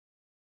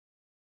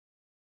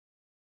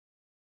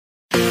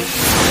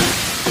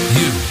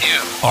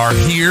are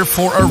here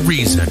for a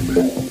reason.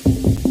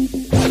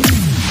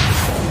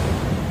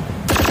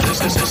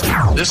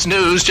 This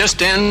news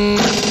just in.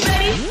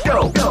 Ready?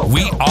 Go.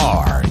 We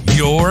are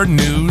your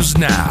news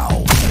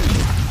now.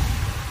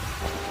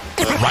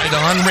 Right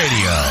On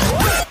Radio.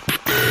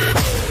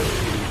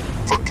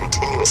 For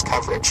continuous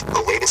coverage,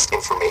 the latest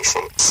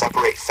information,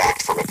 separate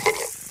fact from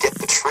opinion. Get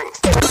the truth.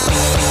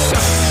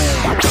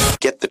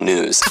 Get the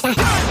news.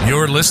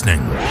 You're listening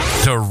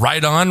to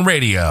Right On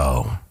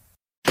Radio.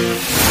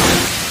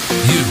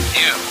 You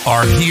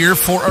are here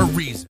for a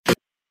reason.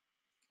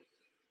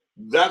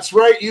 That's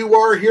right, you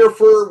are here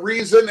for a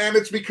reason, and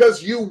it's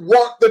because you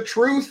want the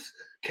truth.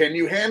 Can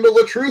you handle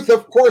the truth?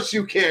 Of course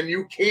you can.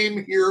 You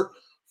came here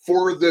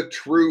for the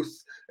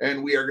truth,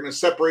 and we are going to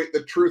separate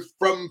the truth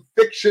from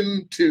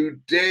fiction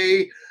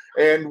today,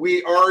 and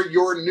we are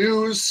your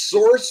news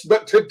source,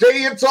 but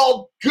today it's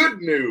all good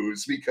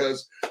news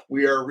because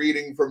we are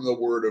reading from the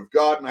Word of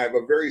God, and I have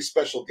a very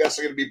special guest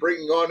I'm going to be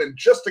bringing on in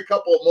just a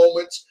couple of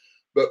moments,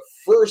 but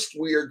first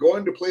we are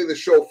going to play the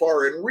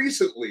shofar, and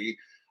recently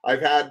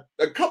I've had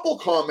a couple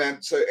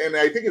comments, and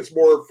I think it's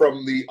more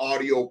from the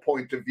audio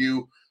point of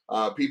view,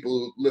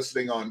 people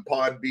listening on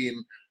Podbean,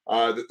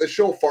 that the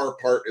shofar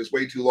part is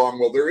way too long.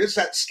 Well, there is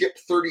that skip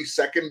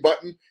 30-second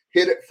button.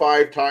 Hit it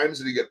 5 times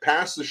and you get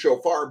past the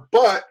shofar.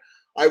 But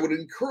I would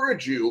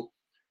encourage you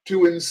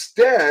to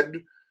instead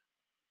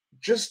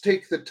just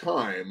take the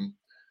time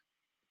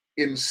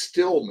in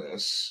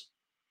stillness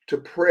to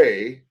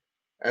pray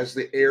as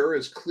the air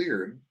is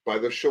cleared by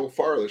the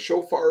shofar. The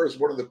shofar is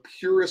one of the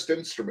purest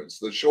instruments,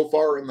 the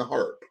shofar and the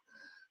harp.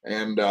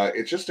 And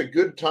it's just a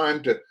good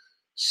time to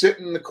sit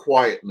in the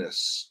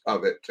quietness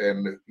of it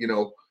and,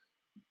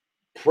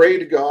 pray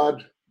to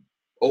God,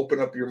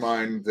 open up your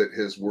mind that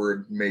his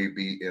word may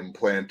be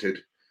implanted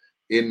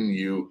in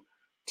you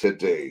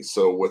today.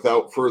 So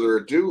without further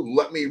ado,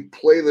 let me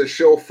play the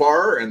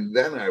shofar, and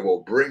then I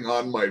will bring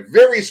on my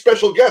very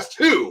special guest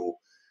who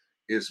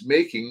is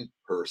making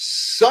her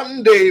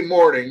Sunday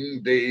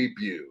morning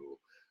debut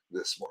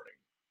this morning.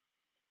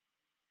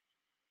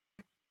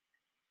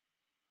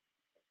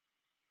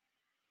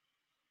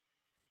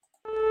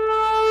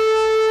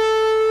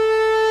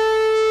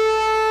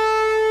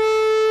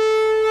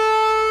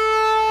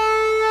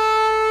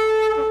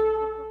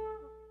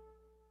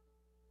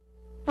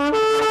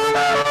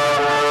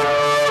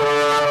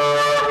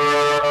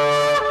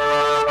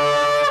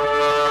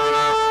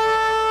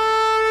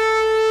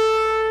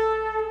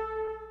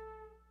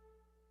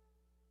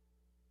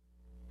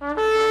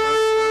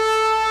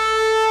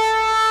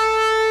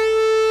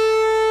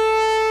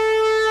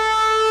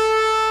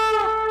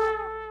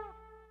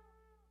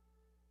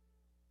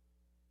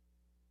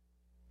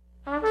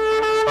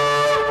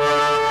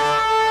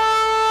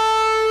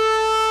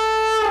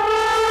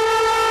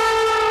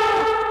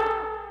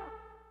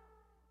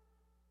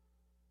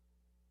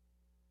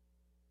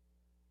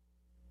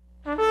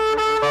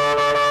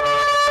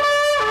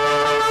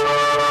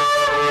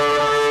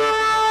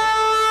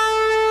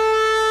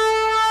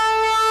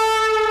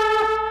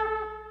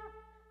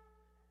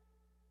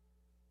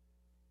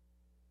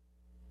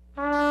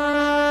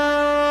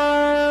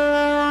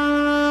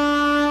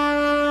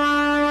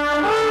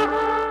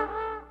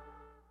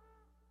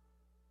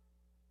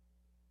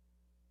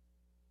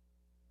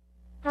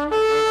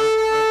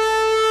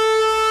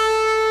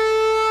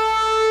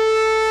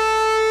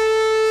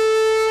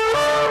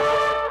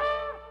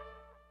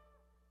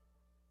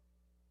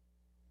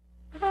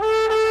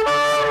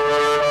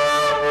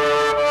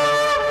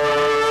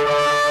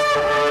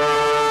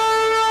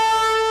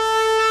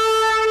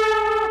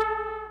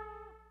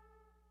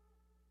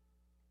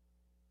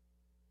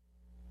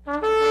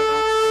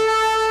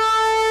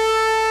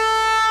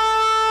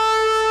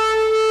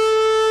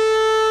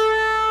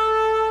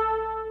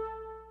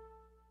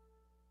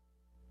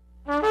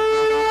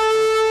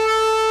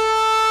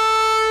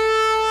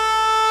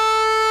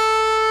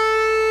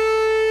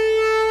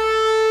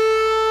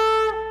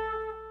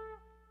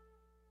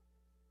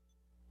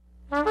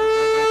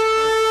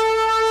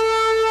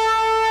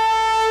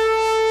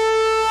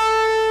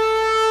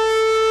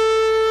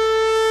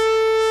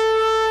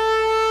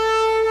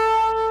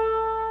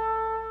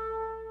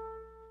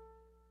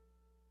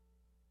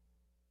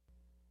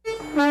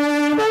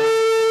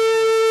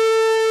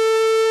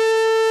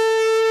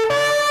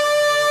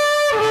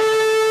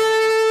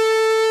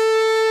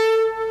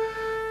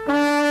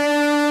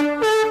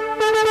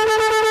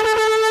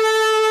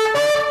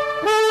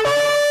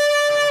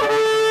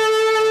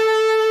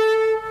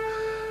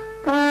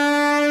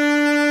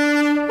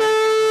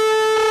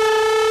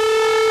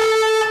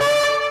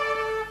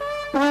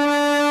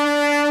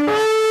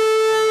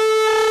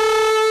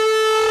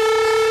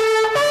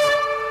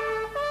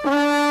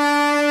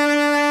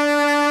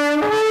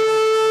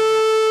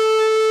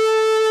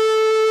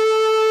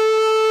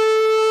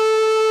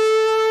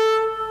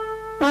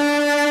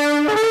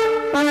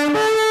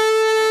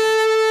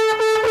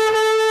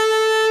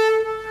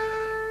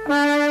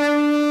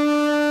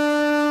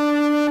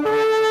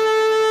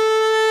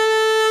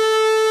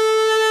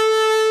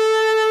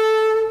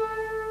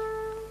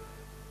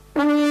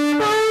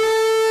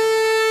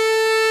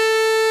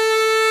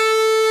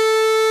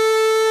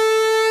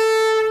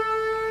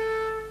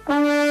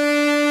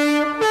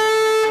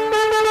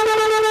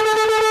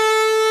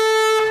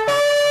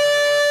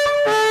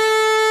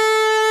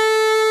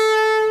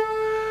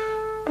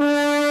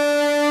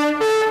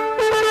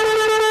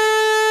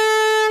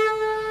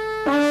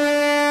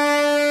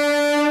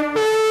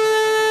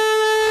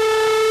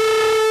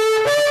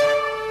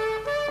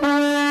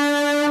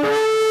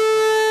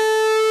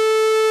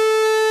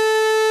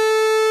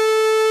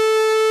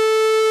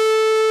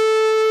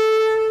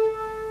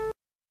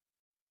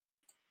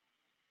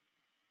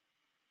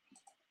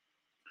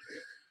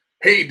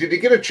 Hey, did you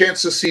get a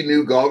chance to see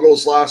New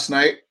Goggles last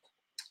night?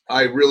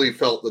 I really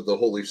felt that the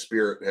Holy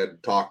Spirit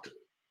had talked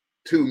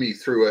to me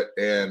through it.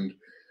 And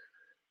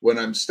when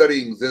I'm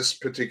studying this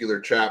particular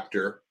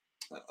chapter,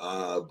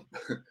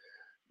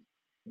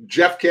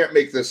 Jeff can't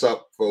make this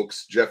up,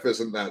 folks. Jeff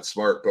isn't that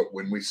smart. But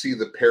when we see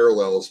the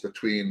parallels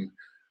between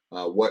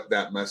what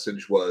that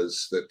message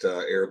was that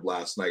aired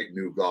last night,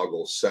 New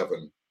Goggles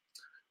 7,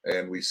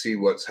 and we see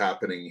what's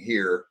happening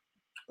here,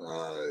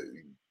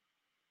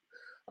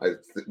 I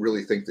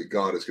really think that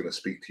God is going to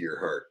speak to your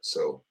heart.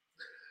 So,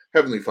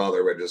 Heavenly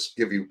Father, I just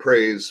give you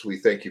praise. We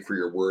thank you for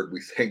your word.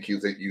 We thank you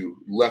that you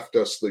left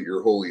us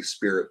your Holy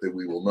Spirit, that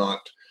we will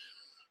not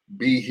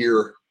be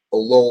here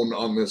alone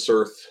on this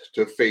earth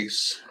to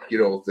face,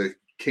 the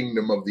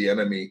kingdom of the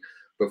enemy,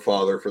 but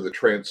Father, for the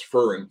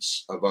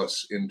transference of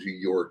us into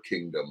your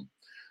kingdom.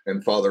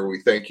 And Father,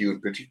 we thank you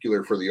in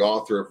particular for the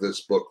author of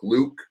this book,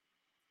 Luke,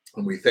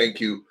 and we thank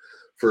you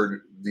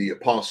for the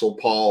Apostle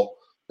Paul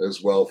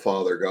as well,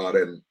 Father God,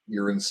 and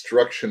your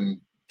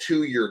instruction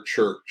to your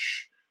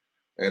church.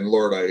 And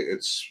Lord,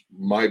 it's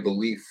my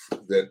belief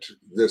that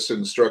this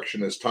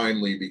instruction is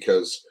timely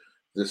because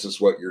this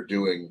is what you're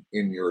doing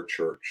in your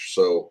church.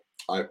 So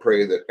I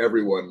pray that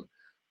everyone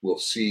will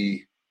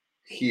see,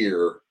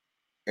 hear,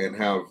 and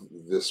have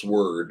this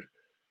word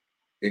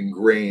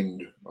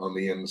ingrained on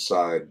the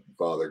inside,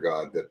 Father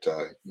God,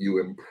 that you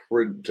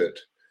imprint it,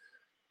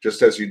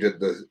 just as you did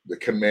the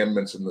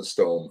commandments in the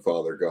stone,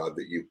 Father God,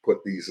 that you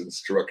put these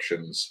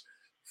instructions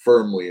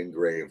firmly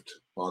engraved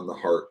on the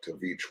heart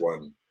of each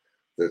one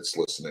that's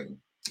listening.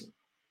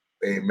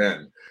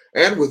 Amen.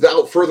 And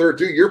without further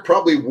ado, you're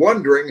probably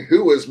wondering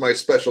who is my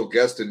special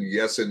guest. And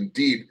yes,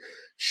 indeed,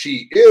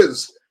 she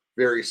is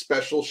very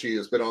special. She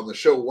has been on the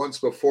show once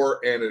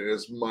before, and it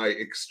is my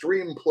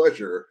extreme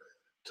pleasure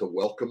to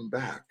welcome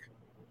back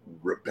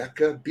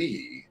Rebecca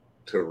B.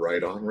 to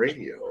Right On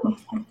Radio.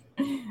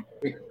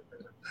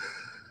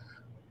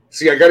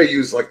 See, I got to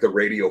use like the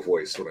radio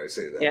voice when I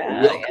say that.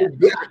 Yeah, Welcome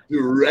back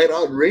to Right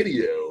On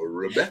Radio,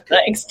 Rebecca.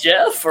 Thanks,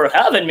 Jeff, for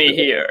having me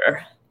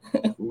here.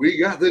 We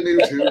got the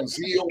new tunes,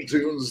 the old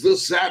tunes, the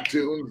sad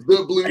tunes,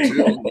 the blue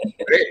tunes.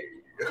 Hey.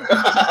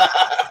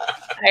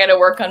 I got to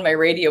work on my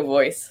radio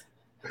voice.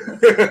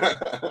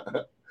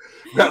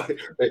 No,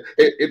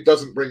 it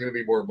doesn't bring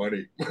any more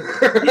money.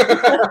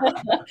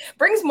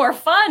 Brings more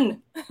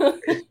fun.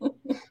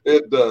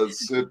 It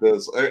does.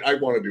 I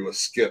want to do a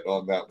skit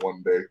on that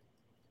one day.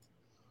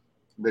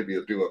 Maybe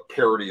I'll do a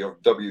parody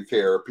of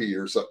WKRP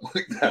or something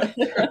like that.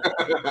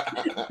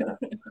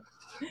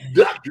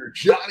 Dr.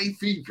 Johnny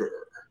Fever.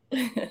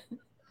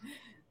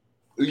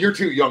 You're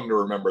too young to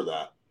remember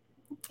that.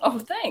 Oh,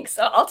 thanks.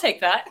 I'll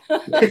take that.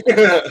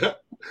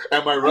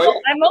 Am I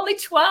right? I'm only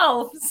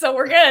 12, so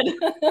we're good.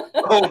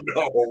 Oh,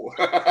 no.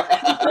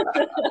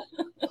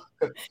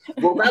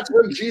 Well, that's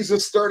when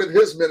Jesus started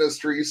his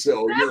ministry,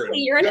 so exactly.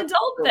 You're an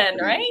adult then,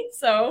 right?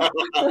 So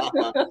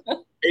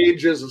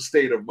age is a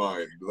state of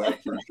mind,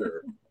 that's for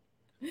sure.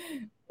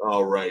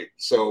 All right,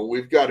 so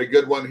we've got a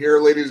good one here,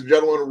 ladies and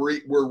gentlemen.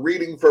 We're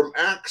reading from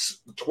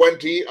Acts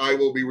 20. I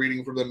will be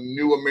reading from the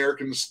New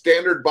American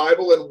Standard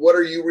Bible. And what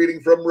are you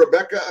reading from,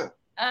 Rebecca?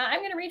 I'm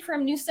going to read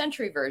from New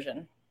Century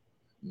Version.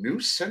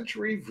 New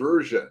Century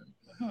Version.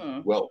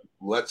 Well,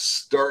 let's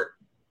start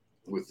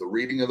with the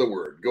reading of the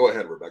word. Go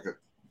ahead, Rebecca.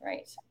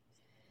 Right.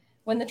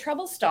 When the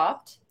trouble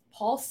stopped,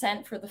 Paul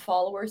sent for the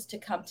followers to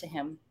come to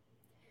him.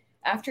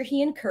 After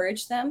he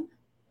encouraged them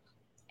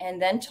and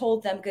then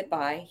told them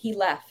goodbye, he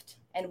left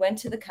and went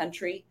to the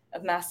country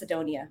of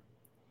Macedonia.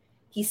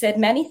 He said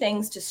many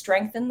things to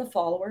strengthen the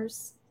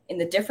followers in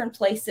the different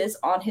places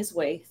on his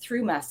way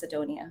through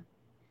Macedonia.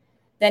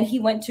 Then he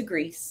went to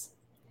Greece,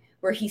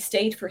 where he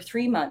stayed for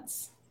 3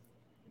 months.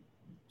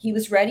 He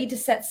was ready to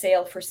set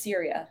sail for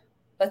Syria,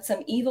 but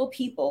some evil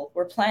people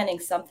were planning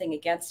something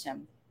against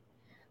him.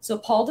 So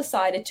Paul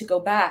decided to go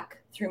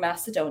back through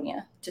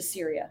Macedonia to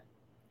Syria.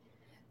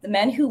 The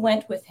men who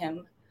went with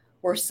him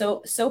were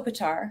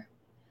Sopater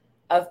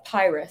of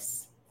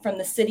Pyrrhus from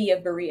the city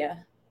of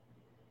Berea,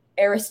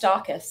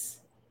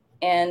 Aristarchus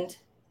and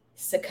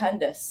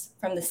Secundus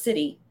from the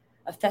city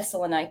of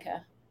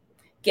Thessalonica,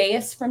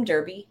 Gaius from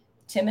Derbe,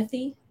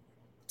 Timothy,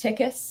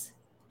 Tychus,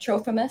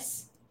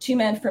 Trophimus, 2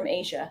 men from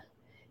Asia.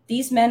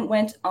 These men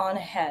went on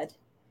ahead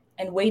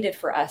and waited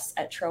for us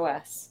at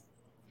Troas.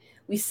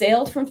 We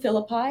sailed from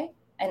Philippi,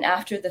 and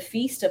after the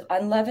feast of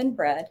unleavened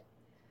bread,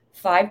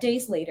 5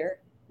 days later,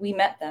 we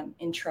met them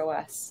in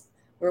Troas,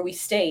 where we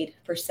stayed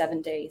for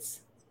 7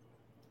 days.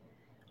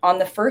 On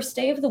the first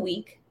day of the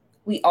week,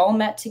 we all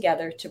met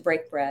together to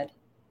break bread,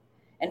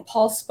 and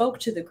Paul spoke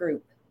to the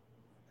group.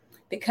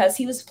 Because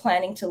he was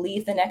planning to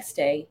leave the next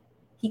day,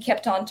 he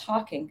kept on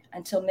talking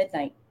until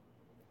midnight.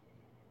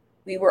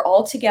 We were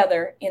all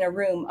together in a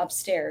room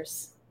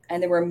upstairs,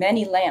 and there were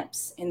many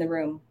lamps in the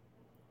room.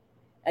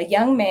 A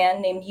young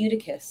man named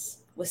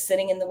Eutychus was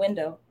sitting in the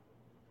window.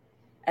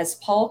 As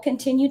Paul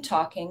continued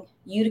talking,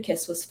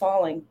 Eutychus was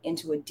falling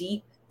into a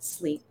deep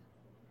sleep.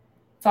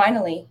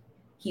 Finally,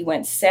 he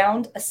went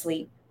sound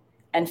asleep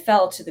and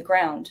fell to the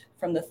ground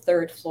from the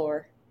 3rd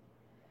floor.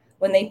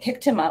 When they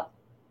picked him up,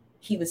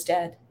 he was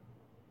dead.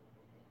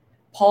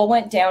 Paul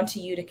went down to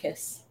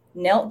Eutychus,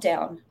 knelt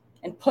down,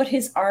 and put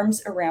his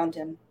arms around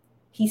him.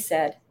 He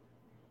said,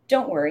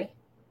 "Don't worry,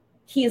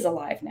 he is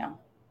alive now."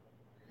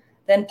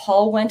 Then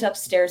Paul went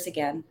upstairs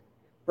again,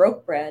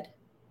 broke bread,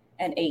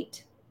 and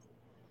ate.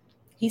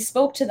 He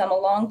spoke to them a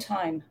long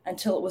time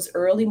until it was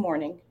early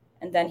morning,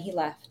 and then he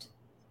left.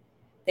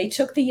 They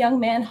took the young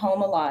man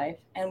home alive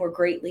and were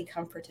greatly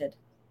comforted.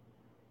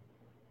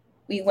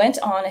 We went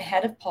on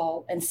ahead of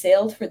Paul and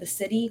sailed for the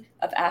city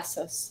of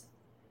Assos,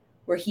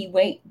 where he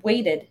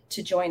wanted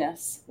to join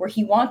us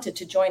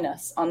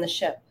on the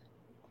ship.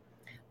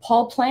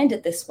 Paul planned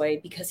it this way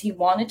because he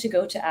wanted to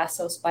go to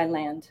Assos by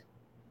land.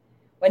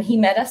 When he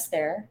met us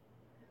there,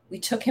 we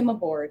took him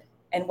aboard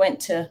and went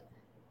to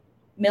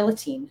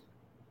Mytilene.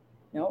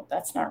 No,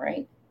 that's not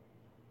right.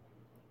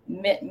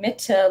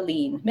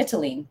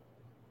 Mytilene.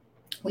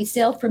 We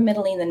sailed from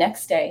Mytilene the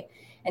next day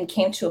and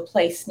came to a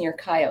place near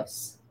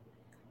Chios.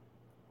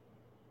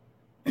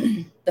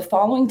 The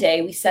following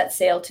day, we set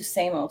sail to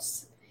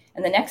Samos,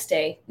 and the next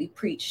day, we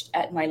preached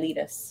at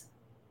Miletus.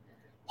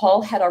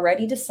 Paul had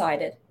already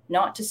decided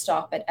not to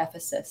stop at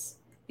Ephesus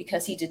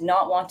because he did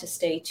not want to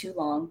stay too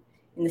long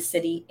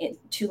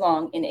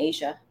in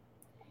Asia.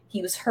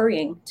 He was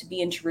hurrying to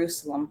be in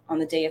Jerusalem on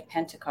the day of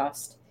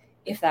Pentecost,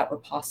 if that were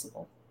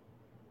possible.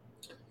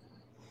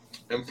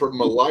 And from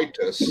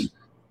Miletus,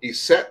 he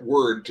sent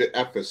word to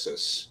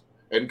Ephesus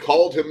and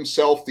called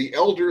himself the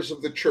elders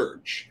of the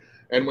church.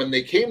 And when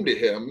they came to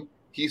him,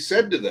 he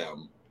said to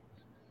them,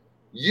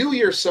 "You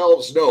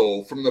yourselves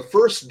know from the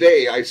first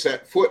day I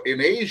set foot in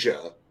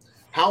Asia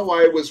how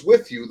I was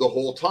with you the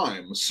whole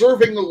time,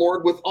 serving the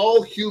Lord with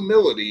all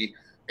humility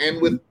and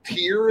with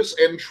tears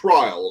and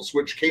trials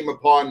which came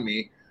upon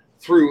me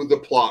through the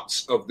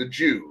plots of the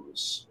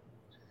Jews.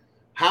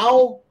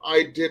 How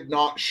I did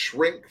not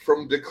shrink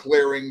from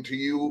declaring to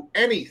you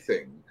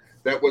anything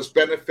that was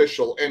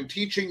beneficial and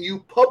teaching you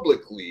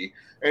publicly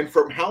and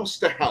from house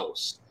to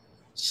house,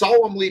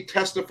 solemnly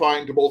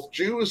testifying to both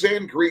Jews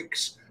and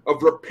Greeks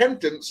of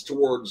repentance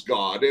towards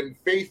God and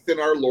faith in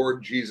our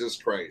Lord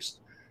Jesus Christ.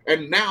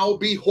 And now,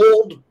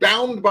 behold,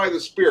 bound by the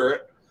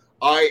Spirit,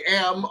 I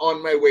am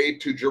on my way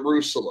to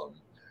Jerusalem,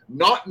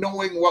 not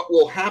knowing what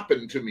will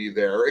happen to me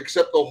there,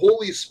 except the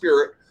Holy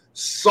Spirit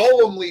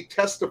solemnly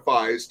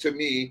testifies to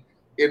me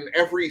in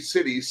every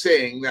city,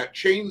 saying that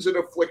chains and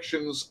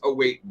afflictions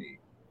await me.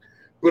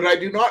 But I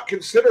do not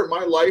consider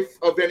my life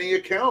of any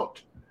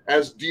account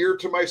as dear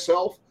to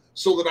myself,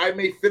 so that I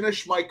may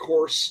finish my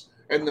course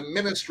and the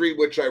ministry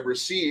which I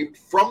received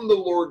from the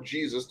Lord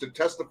Jesus to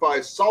testify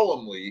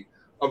solemnly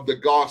of the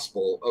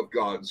gospel of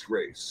God's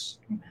grace.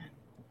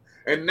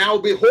 And now,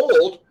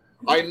 behold,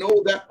 I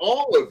know that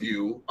all of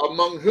you,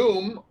 among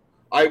whom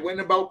I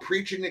went about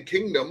preaching the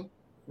kingdom,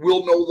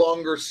 will no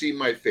longer see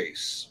my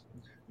face.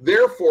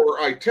 Therefore,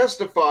 I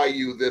testify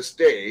you this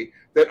day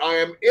that I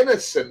am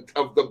innocent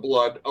of the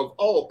blood of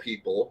all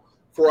people,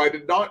 for I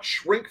did not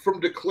shrink from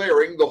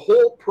declaring the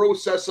whole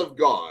process of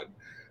God.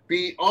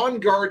 Be on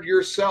guard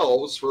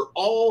yourselves for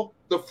all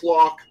the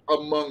flock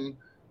among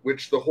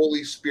which the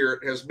Holy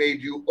Spirit has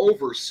made you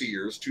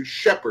overseers to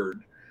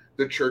shepherd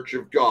the church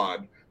of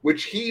God,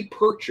 which he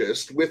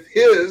purchased with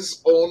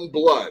his own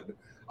blood.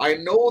 I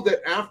know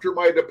that after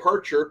my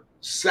departure,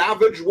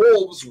 savage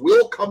wolves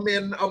will come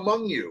in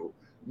among you,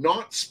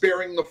 not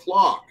sparing the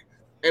flock.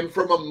 And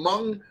from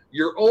among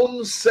your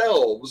own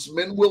selves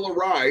men will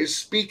arise,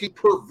 speaking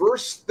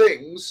perverse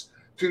things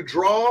to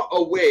draw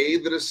away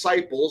the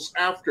disciples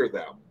after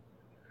them.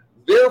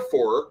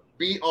 Therefore,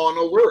 be on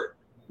alert,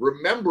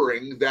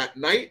 remembering that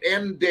night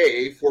and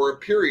day for a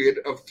period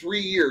of 3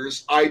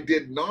 years I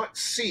did not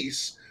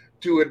cease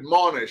to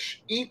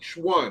admonish each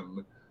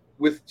one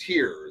with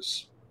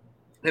tears.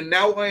 And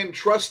now I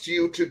entrust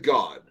you to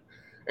God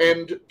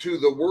and to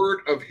the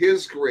word of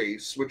his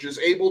grace, which is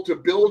able to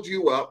build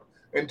you up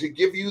and to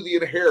give you the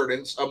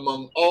inheritance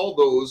among all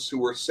those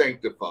who are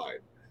sanctified.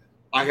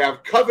 I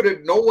have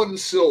coveted no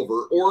one's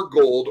silver or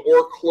gold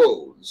or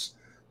clothes.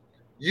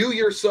 You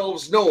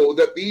yourselves know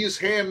that these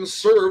hands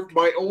served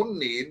my own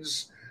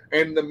needs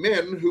and the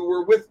men who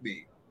were with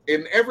me.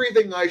 In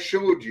everything I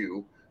showed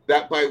you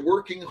that by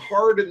working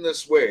hard in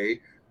this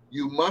way,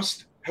 you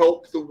must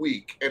help the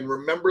weak, and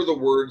remember the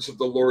words of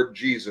the Lord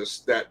Jesus,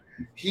 that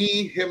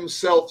he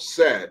himself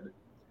said,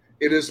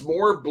 it is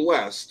more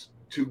blessed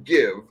to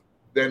give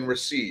than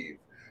receive.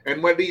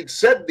 And when he'd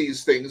said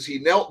these things, he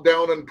knelt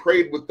down and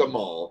prayed with them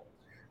all,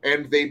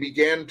 and they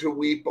began to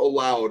weep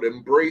aloud,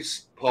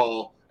 embraced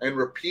Paul, and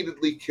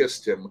repeatedly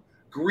kissed him,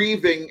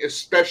 grieving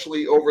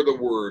especially over the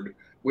word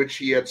which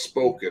he had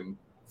spoken,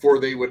 for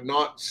they would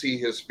not see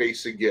his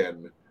face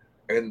again,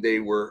 and they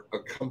were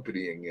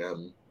accompanying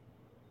him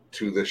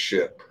to the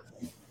ship.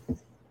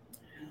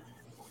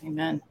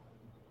 Amen.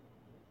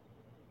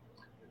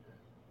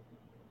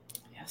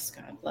 Yes,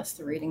 God, bless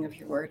the reading of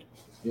your word.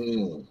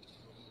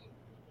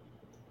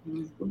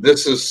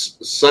 This is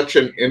such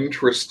an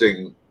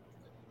interesting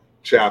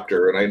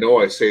chapter, and I know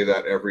I say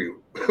that every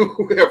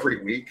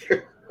week.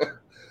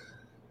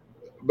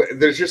 But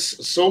there's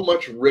just so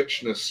much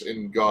richness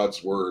in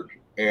God's word.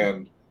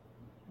 And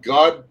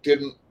God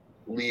didn't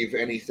leave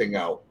anything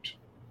out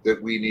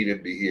that we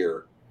needed to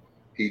hear.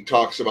 He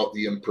talks about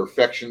the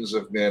imperfections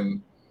of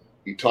men.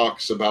 He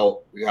talks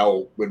about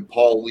how when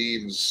Paul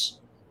leaves,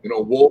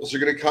 wolves are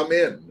going to come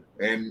in,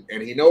 and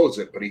he knows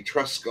it, but he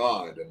trusts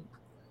God. And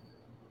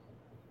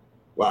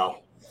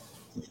wow,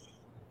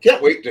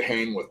 can't wait to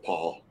hang with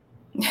Paul.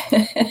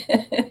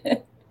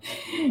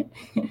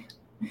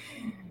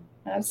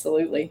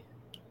 Absolutely.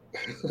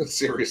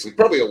 Seriously,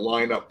 probably a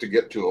lineup to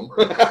get to him.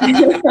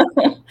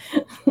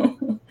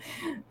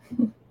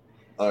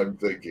 I'm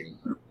thinking.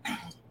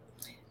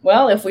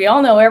 Well, if we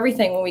all know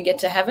everything when we get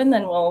to heaven,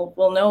 then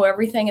we'll know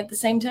everything at the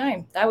same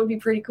time. That would be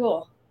pretty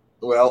cool.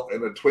 Well,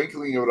 in a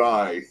twinkling of an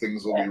eye,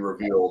 things will be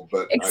revealed.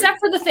 But except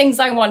for the things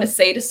I want to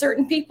say to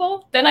certain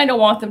people, then I don't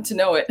want them to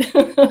know it.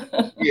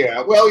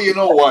 Yeah. Well, you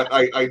know what?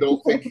 I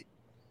don't think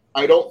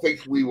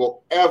we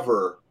will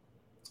ever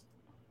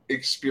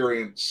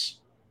experience.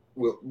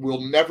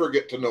 We'll never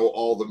get to know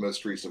all the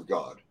mysteries of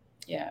God.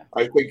 Yeah.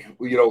 I think,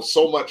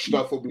 so much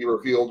stuff will be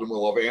revealed and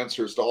we'll have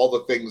answers to all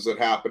the things that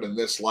happen in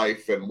this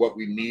life and what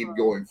we need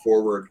going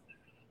forward.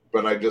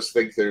 But I just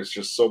think there's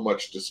just so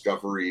much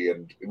discovery,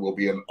 and it will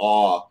be in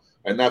awe.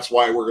 And that's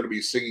why we're going to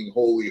be singing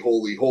holy,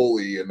 holy,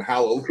 holy and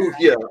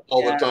hallelujah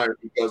all the time,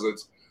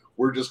 because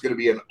we're just going to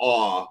be in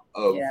awe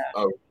of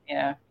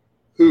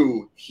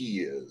who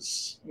he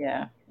is.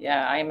 Yeah.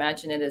 Yeah. I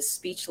imagine it as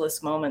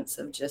speechless moments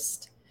of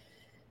just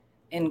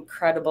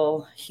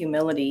incredible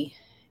humility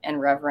and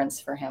reverence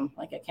for him.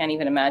 Like, I can't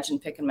even imagine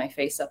picking my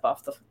face up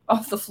off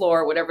the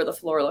floor, whatever the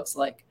floor looks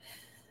like.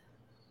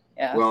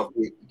 Yeah. Well,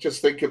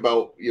 just think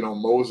about,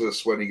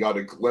 Moses, when he got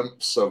a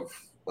glimpse of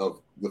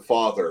the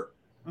Father,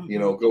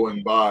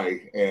 going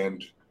by,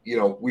 and,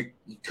 we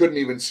couldn't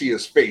even see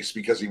his face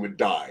because he would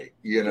die,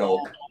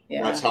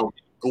 That's how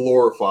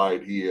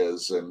glorified he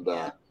is. And,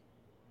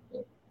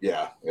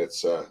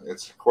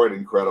 it's quite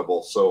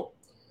incredible. So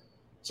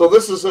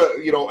this is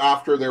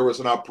after there was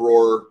an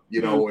uproar,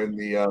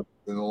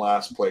 in the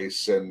last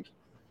place, and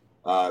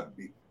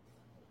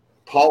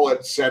Paul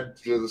had said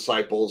to the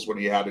disciples, when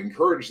he had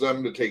encouraged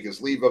them to take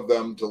his leave of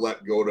them, to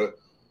let go to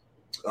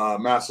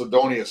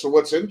Macedonia. So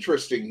what's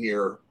interesting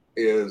here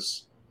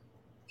is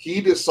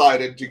he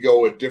decided to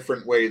go a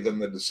different way than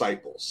the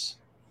disciples.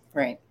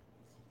 Right.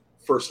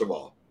 First of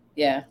all.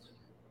 Yeah.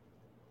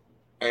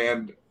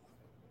 And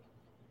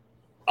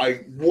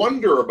I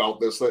wonder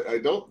about this.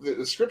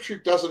 The scripture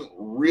doesn't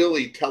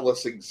really tell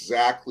us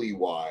exactly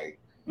why.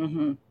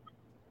 Mm-hmm.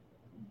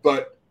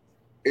 But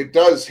it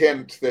does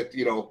hint that,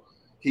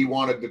 he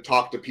wanted to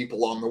talk to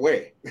people on the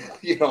way.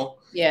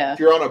 Yeah. If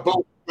you're on a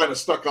boat, you're kind of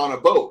stuck on a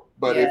boat.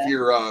 But if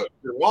you're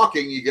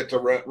walking, you get to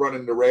run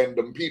into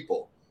random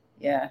people.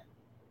 Yeah.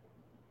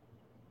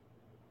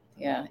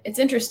 Yeah. It's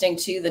interesting,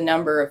 too, the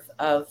number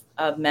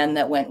of men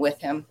that went with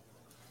him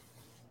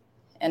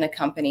and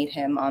accompanied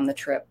him on the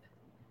trip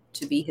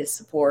to be his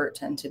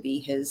support and to be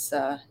his,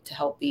 to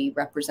help be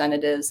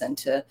representatives and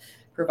to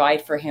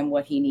provide for him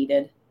what he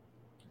needed.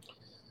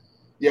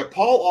 Yeah,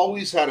 Paul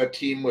always had a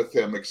team with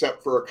him,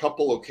 except for a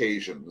couple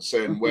occasions.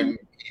 And when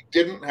he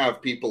didn't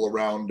have people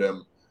around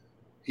him,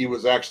 he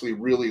was actually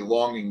really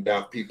longing to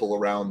have people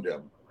around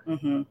him.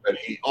 Mm-hmm. But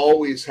he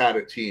always had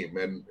a team.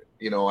 And,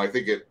 I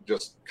think it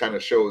just kind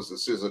of shows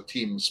this is a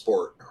team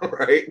sport,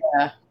 right?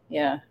 Yeah,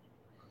 yeah.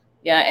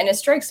 Yeah, and it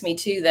strikes me,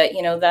 too, that,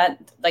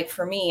 that, like,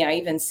 for me, I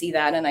even see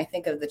that, and I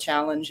think of the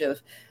challenge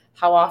of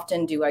how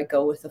often do I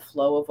go with the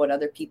flow of what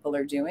other people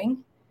are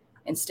doing,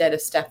 instead of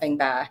stepping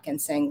back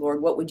and saying,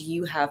 Lord, what would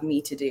you have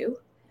me to do?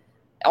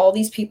 All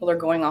these people are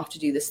going off to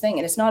do this thing,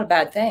 and it's not a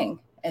bad thing.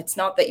 It's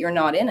not that you're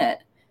not in it,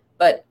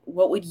 but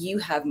what would you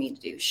have me to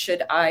do?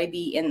 Should I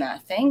be in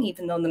that thing,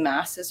 even though the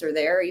masses are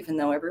there, even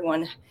though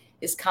everyone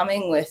is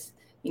coming with,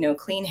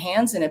 clean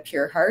hands and a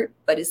pure heart?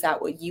 But is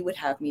that what you would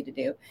have me to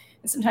do?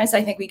 And sometimes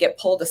I think we get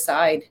pulled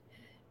aside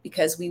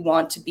because we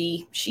want to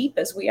be sheep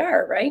as we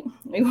are, right?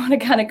 We want to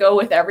kind of go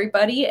with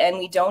everybody, and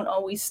we don't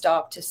always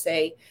stop to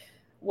say,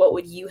 what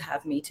would you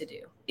have me to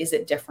do? Is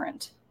it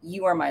different?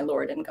 You are my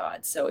Lord and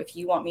God. So if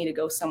you want me to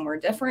go somewhere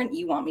different,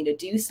 you want me to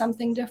do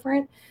something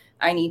different,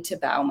 I need to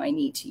bow my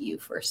knee to you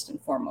first and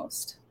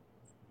foremost.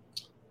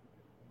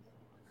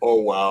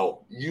 Oh, wow.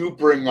 You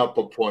bring up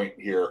a point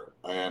here.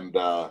 And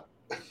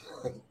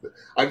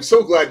I'm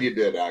so glad you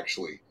did,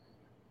 actually.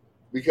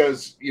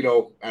 Because,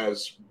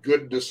 as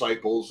good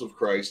disciples of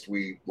Christ,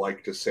 we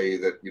like to say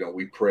that,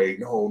 we pray,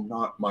 no,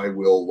 not my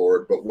will,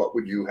 Lord, but what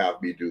would you have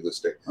me do this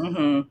day?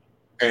 Mm-hmm.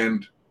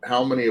 And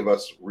how many of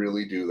us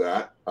really do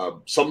that?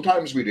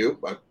 Sometimes we do,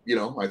 but,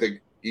 I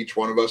think each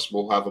one of us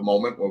will have a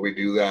moment where we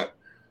do that.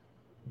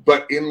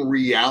 But in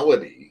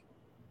reality,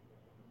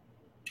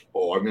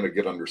 I'm going to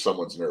get under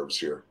someone's nerves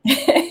here.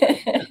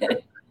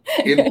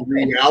 In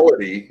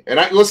reality, and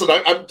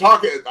I'm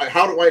talking,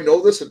 how do I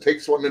know this? It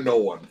takes one to know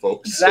one,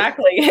 folks.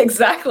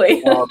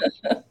 Exactly.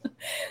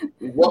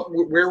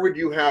 Where would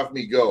you have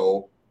me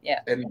go? Yeah.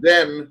 And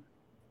then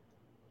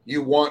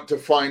you want to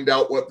find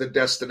out what the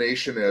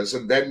destination is,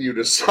 and then you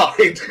decide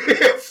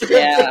if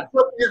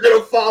you're going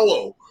to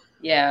follow.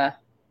 Yeah.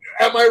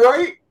 Am I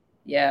right?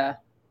 Yeah.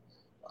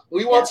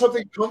 We want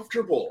something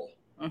comfortable.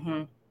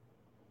 Mm-hmm.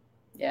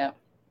 Yeah.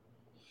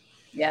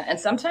 Yeah. And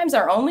sometimes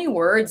our only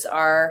words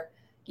are,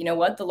 you know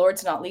what, the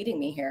Lord's not leading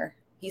me here.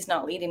 He's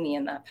not leading me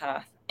in that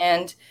path.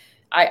 And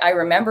I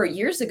remember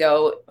years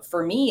ago,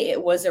 for me,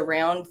 it was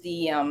around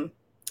the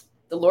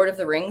Lord of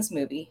the Rings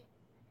movie.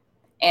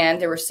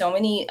 And there were so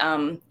many,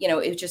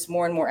 it was just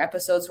more and more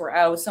episodes were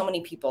out. So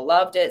many people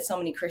loved it. So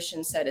many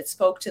Christians said it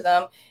spoke to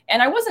them.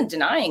 And I wasn't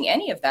denying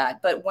any of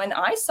that. But when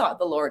I sought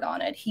the Lord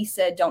on it, he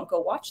said, don't go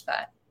watch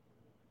that.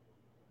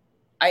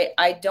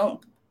 I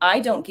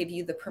don't give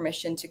you the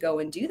permission to go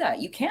and do that.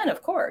 You can,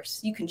 of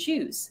course, you can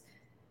choose.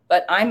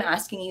 But I'm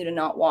asking you to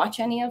not watch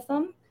any of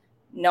them,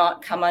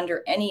 not come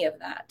under any of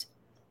that.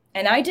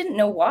 And I didn't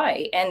know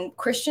why. And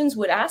Christians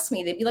would ask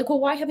me, they'd be like,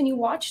 well, why haven't you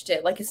watched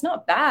it? Like, it's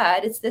not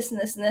bad. It's this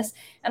and this and this.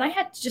 And I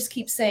had to just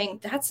keep saying,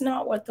 that's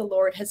not what the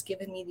Lord has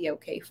given me the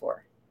okay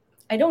for.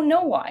 I don't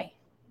know why,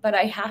 but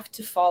I have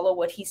to follow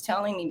what he's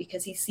telling me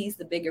because he sees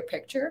the bigger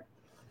picture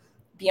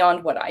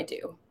beyond what I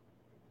do.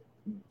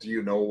 Do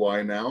you know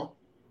why now?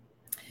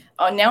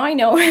 Now I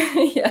know.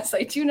 Yes,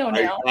 I do know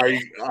now.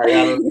 I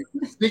had a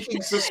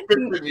sneaking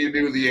suspicion you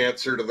knew the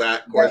answer to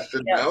that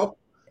question now.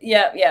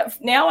 Yeah.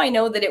 Now I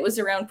know that it was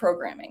around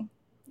programming.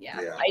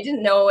 Yeah. I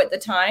didn't know at the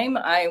time.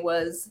 I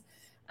was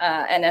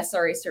an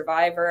SRA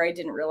survivor. I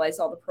didn't realize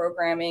all the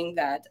programming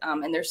that,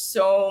 and there's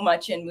so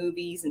much in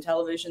movies and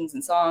televisions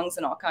and songs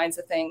and all kinds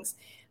of things.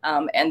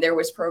 And there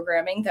was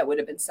programming that would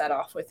have been set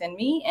off within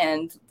me.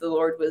 And the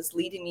Lord was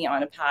leading me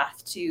on a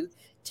path to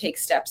take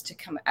steps to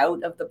come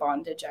out of the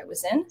bondage I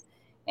was in.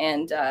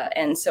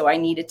 And so I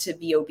needed to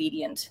be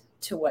obedient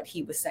to what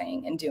he was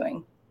saying and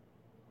doing.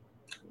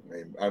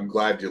 I'm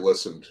glad you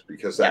listened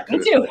because that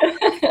could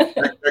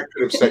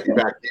have set you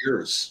back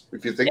years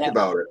if you think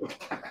about it.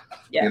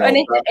 Yeah, and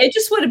it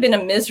just would have been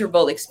a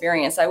miserable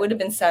experience. I would have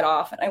been set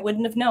off and I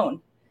wouldn't have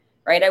known,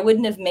 right? I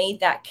wouldn't have made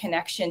that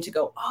connection to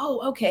go, oh,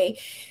 okay,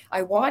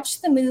 I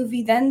watched the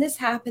movie, then this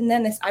happened,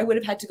 then this. I would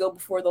have had to go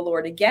before the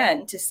Lord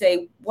again to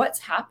say, what's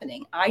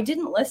happening? I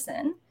didn't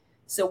listen.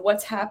 So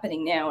what's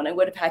happening now? And I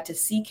would have had to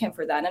seek him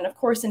for that. And of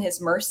course, in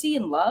his mercy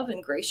and love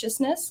and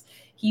graciousness,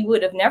 he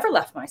would have never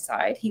left my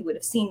side. He would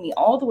have seen me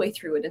all the way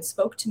through it and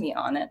spoke to me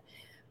on it.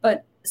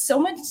 But so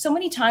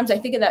many times I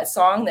think of that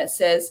song that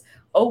says,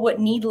 oh,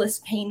 what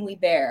needless pain we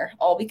bear,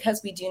 all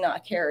because we do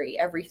not carry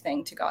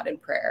everything to God in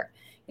prayer.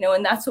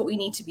 And that's what we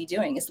need to be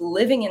doing, is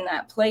living in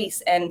that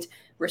place and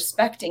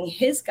respecting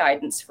his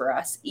guidance for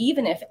us,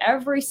 even if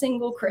every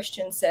single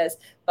Christian says,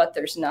 but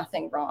there's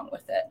nothing wrong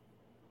with it.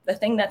 The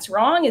thing that's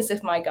wrong is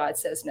if my God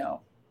says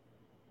no.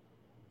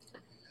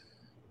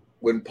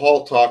 When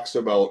Paul talks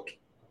about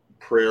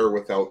prayer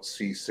without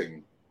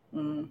ceasing,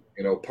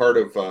 part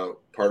of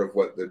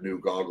what the New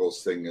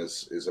Goggles thing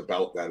is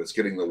about, that it's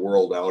getting the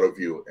world out of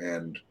you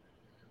and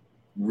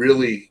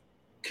really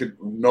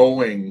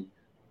knowing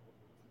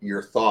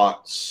your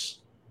thoughts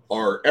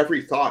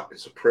every thought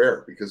is a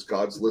prayer because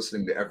God's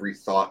listening to every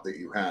thought that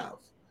you have.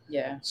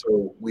 Yeah.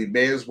 So we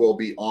may as well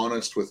be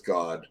honest with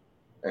God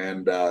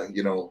and,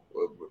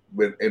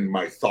 in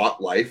my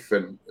thought life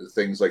and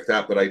things like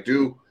that. But I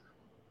do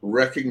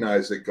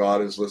recognize that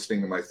God is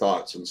listening to my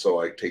thoughts. And so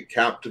I take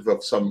captive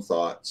of some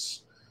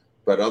thoughts,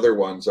 but other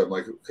ones I'm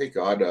like, okay,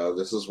 God,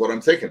 this is what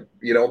I'm thinking,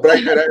 but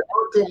I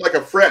talk to him like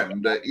a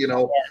friend,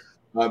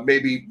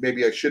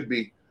 maybe I should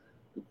be,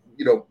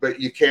 but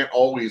you can't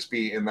always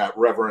be in that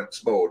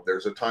reverence mode.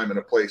 There's a time and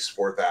a place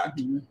for that.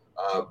 Mm-hmm.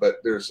 But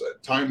there's a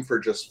time for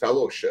just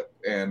fellowship.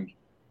 And,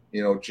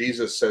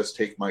 Jesus says,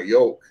 take my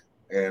yoke.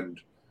 And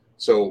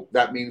so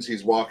that means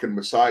he's walking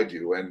beside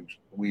you, and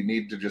we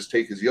need to just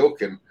take his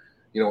yoke. And,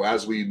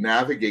 as we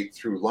navigate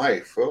through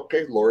life,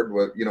 okay, Lord,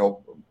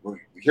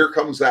 here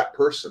comes that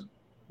person.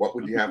 What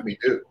would you have me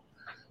do?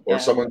 Or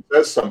someone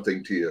says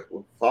something to you,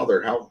 well,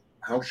 Father,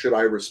 how should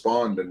I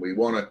respond? And we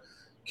want to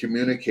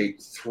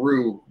communicate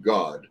through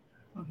God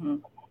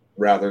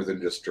rather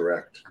than just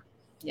direct.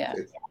 Yeah.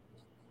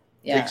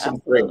 Takes some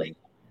absolutely.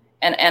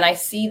 And I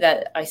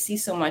see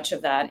so much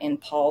of that in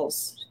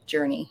Paul's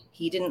journey.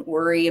 He didn't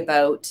worry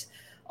about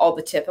all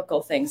the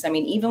typical things. I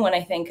mean, even when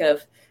I think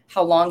of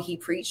how long he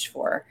preached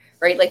for,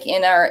 right? Like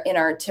in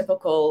our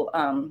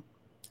typical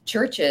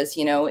churches,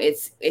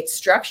 it's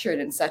structured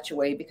in such a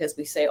way because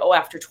we say, oh,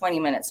 after 20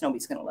 minutes,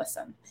 nobody's going to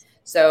listen.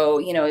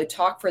 So,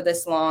 talk for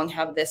this long,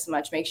 have this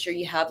much, make sure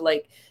you have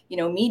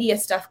media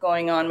stuff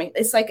going on.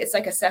 It's like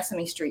a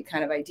Sesame Street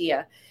kind of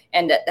idea,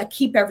 and that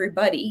keep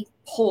everybody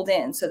pulled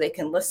in so they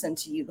can listen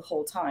to you the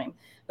whole time.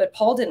 But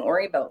Paul didn't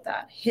worry about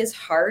that. His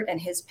heart and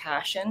his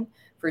passion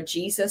for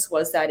Jesus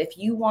was that if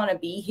you want to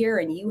be here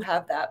and you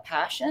have that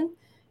passion,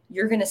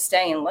 you're going to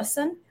stay and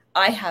listen.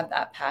 I have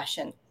that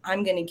passion.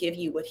 I'm going to give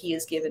you what he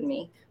has given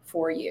me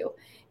for you.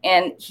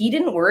 And he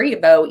didn't worry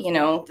about,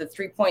 the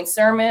 3-point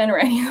sermon or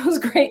any of those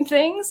great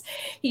things.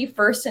 He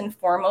first and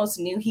foremost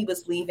knew he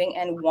was leaving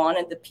and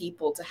wanted the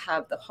people to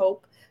have the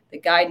hope, the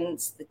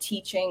guidance, the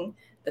teaching,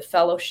 the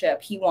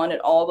fellowship. He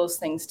wanted all those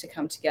things to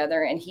come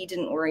together. And he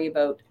didn't worry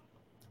about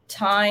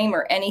time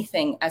or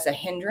anything as a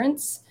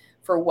hindrance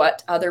for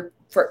what other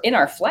in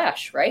our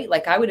flesh, right?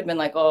 Like I would have been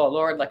like, oh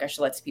Lord, like I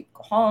should let people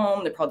go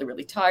home. They're probably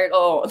really tired.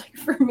 Oh, like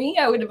for me,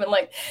 I would have been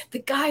like, the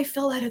guy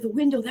fell out of the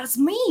window. That's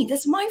me.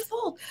 That's my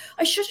fault.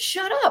 I should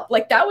shut up.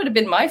 Like that would have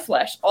been my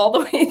flesh all the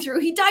way through.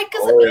 He died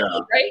because of me,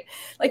 right?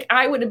 Like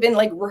I would have been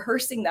like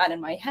rehearsing that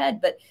in my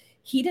head, but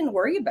he didn't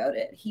worry about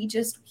it.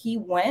 He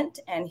went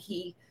and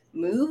he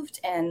moved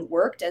and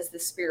worked as the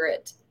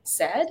Spirit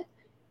said.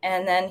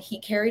 And then he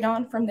carried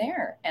on from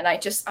there. And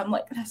I'm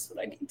like, that's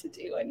what I need to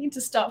do. I need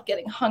to stop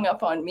getting hung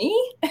up on me.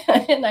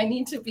 And I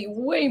need to be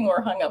way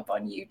more hung up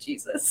on you,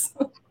 Jesus.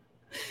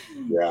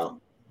 Yeah.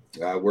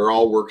 We're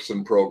all works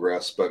in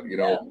progress, but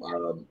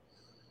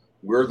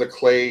we're the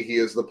clay. He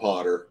is the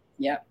potter.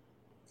 Yeah.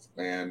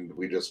 And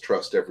we just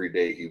trust every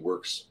day he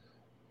works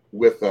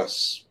with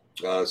us.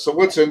 So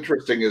what's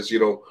interesting is,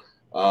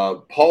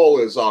 Paul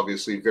is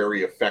obviously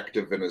very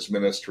effective in his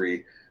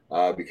ministry.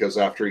 Because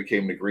after he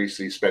came to Greece,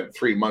 he spent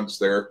 3 months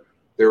there.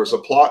 There was a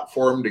plot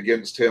formed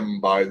against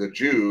him by the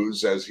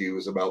Jews as he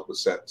was about to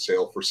set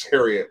sail for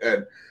Syria.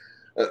 And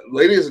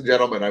ladies and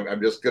gentlemen, I'm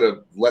just going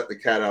to let the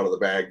cat out of the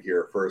bag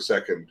here for a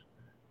second.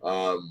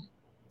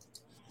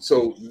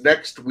 So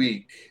next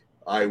week,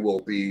 I will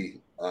be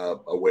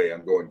away.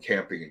 I'm going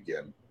camping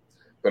again.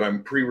 But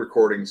I'm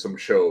pre-recording some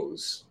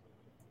shows.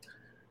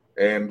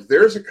 And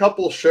there's a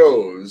couple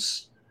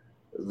shows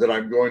that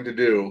I'm going to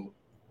do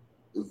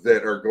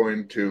that are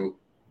going to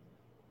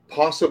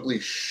possibly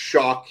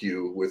shock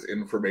you with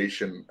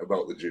information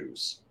about the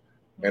Jews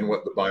and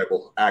what the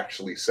Bible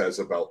actually says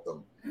about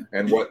them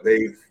and what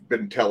they've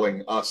been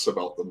telling us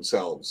about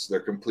themselves. They're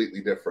completely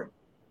different.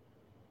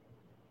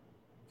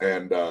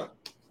 And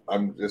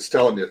I'm just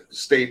telling you,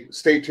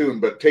 stay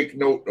tuned, but take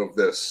note of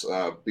this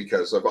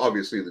because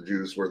obviously the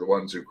Jews were the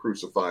ones who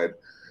crucified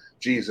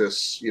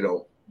Jesus,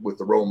 with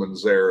the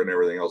Romans there and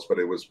everything else, but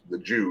it was the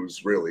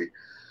Jews really.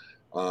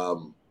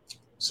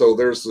 So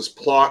there's this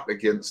plot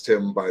against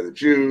him by the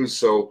Jews.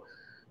 So,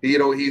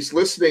 he's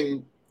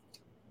listening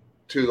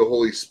to the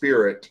Holy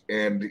Spirit.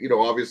 And,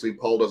 obviously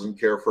Paul doesn't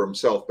care for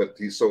himself, but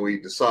he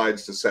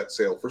decides to set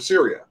sail for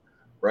Syria,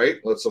 right?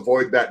 Let's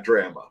avoid that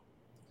drama.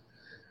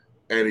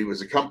 And he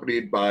was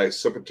accompanied by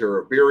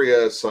Sopater of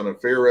Berea, son of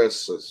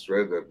Phares.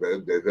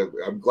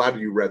 I'm glad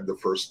you read the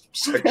first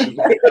section.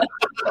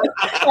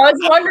 I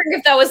was wondering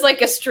if that was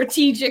like a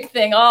strategic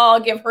thing. Oh, I'll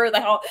give her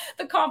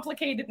the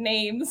complicated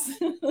names.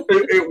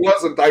 It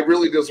wasn't. I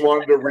really just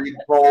wanted to read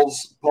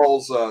Paul's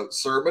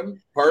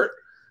sermon part.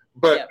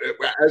 But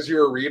as you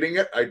were reading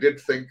it, I did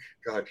think,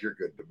 God, you're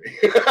good to me.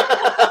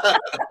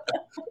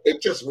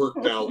 It just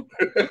worked out.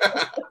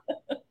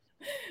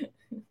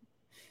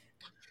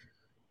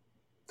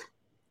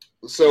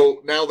 So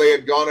now they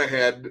had gone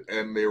ahead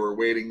and they were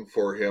waiting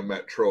for him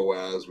at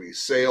Troas. We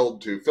sailed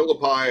to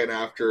Philippi, and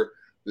after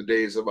the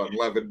days of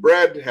unleavened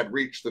bread had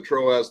reached the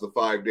Troas, the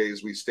 5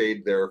 days, we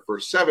stayed there for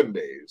 7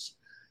 days.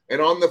 And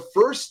on the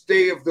first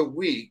day of the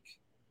week,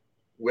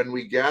 when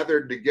we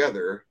gathered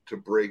together to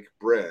break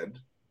bread,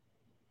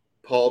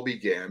 Paul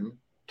began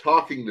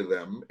talking to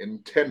them,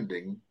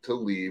 intending to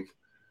leave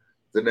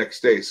the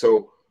next day.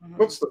 So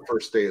what's the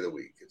first day of the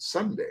week? It's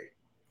Sunday.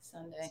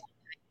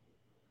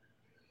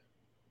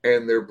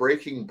 And they're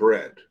breaking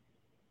bread.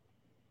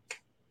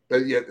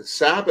 But yet the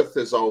Sabbath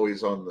is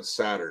always on the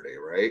Saturday,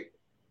 right?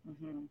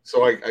 Mm-hmm.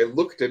 So I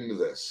looked into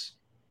this.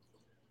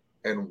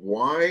 And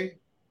why,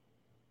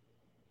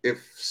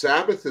 if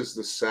Sabbath is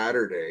the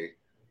Saturday,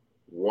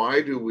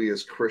 why do we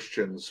as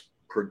Christians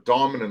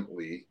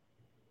predominantly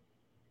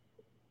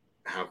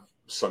have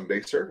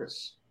Sunday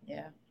service?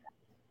 Yeah.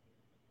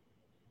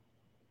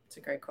 It's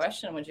a great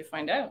question. What'd you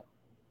find out?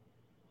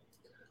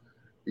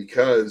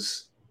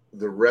 Because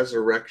the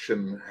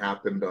resurrection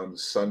happened on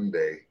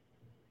Sunday,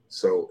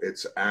 so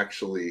it's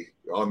actually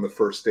on the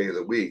first day of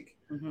the week.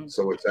 Mm-hmm.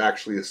 So it's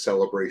actually a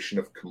celebration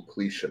of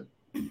completion.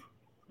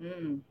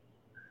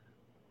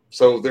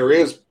 So there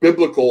is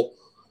biblical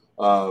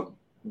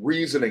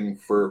reasoning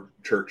for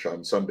church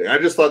on Sunday. I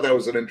just thought that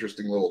was an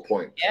interesting little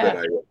point that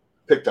I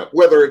picked up.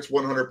 Whether it's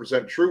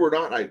 100% true or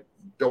not, I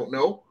don't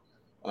know,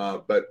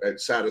 but it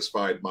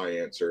satisfied my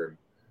answer.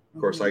 Of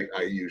course, I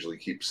usually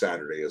keep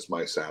Saturday as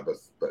my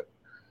Sabbath, but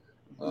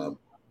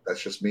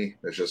that's just me.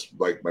 It's just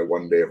like my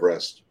 1 day of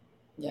rest.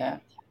 Yeah.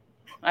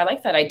 I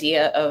like that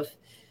idea of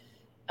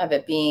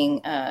it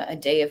being a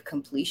day of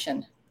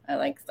completion. I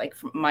like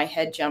my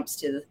head jumps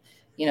to,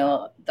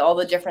 all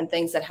the different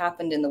things that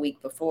happened in the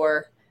week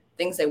before,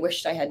 things I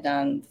wished I had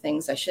done,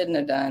 things I shouldn't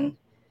have done,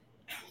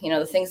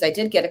 the things I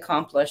did get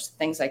accomplished,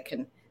 things I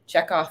can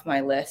check off my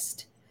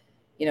list,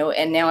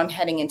 and now I'm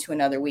heading into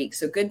another week.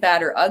 So good,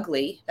 bad, or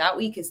ugly, that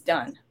week is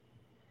done.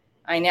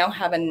 I now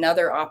have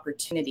another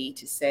opportunity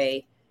to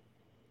say,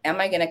 am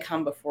I going to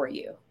come before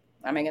you?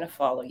 Am I going to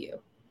follow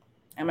you?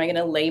 Am I going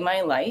to lay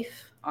my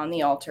life on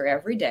the altar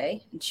every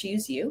day and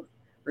choose you,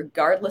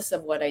 regardless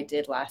of what I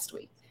did last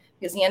week?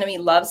 Because the enemy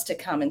loves to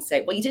come and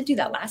say, well, you did do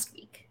that last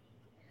week.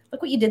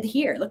 Look what you did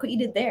here. Look what you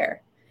did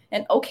there.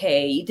 And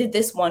okay, you did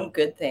this one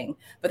good thing,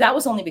 but that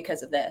was only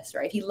because of this,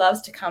 right? He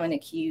loves to come and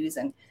accuse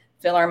and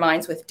fill our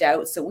minds with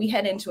doubt. So we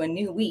head into a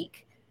new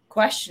week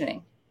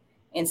questioning,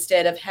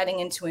 instead of heading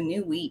into a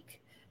new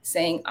week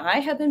saying, I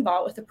have been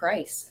bought with a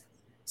price.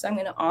 So I'm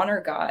going to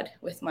honor God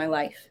with my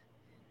life.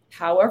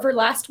 However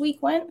last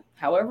week went,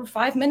 however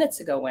 5 minutes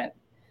ago went,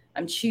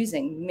 I'm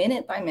choosing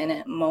minute by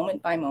minute,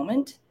 moment by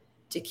moment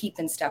to keep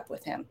in step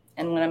with him.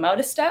 And when I'm out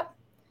of step,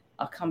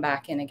 I'll come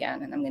back in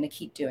again, and I'm going to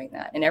keep doing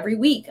that. And every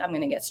week I'm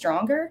going to get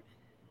stronger,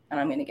 and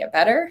I'm going to get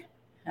better,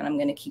 and I'm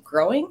going to keep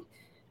growing,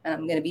 and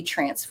I'm going to be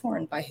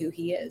transformed by who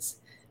he is.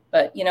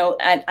 But, you know,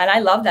 and I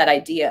love that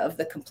idea of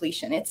the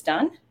completion. It's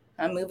done.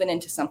 I'm moving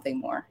into something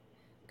more.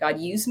 God,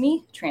 use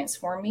me,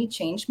 transform me,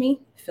 change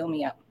me, fill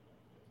me up.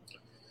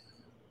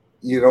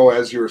 You know,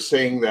 as you were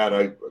saying that,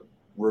 I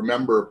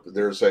remember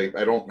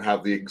I don't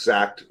have the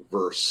exact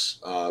verse,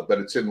 but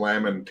it's in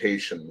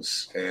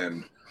Lamentations.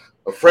 And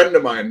a friend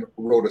of mine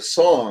wrote a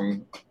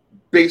song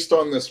based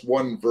on this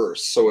one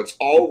verse. So it's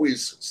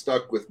always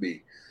stuck with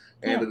me.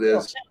 And it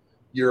is,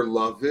 your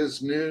love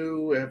is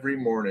new every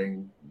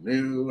morning,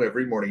 new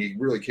every morning. He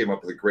really came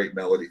up with a great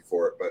melody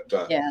for it.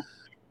 But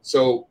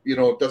so, you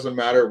know, it doesn't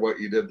matter what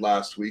you did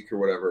last week or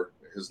whatever.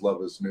 His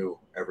love is new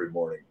every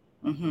morning.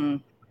 Mm-hmm.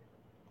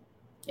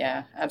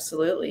 Yeah,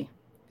 absolutely.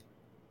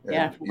 And,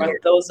 yeah, for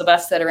those of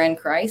us that are in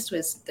Christ,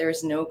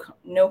 there's no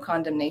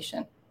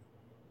condemnation.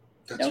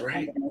 That's no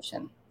right.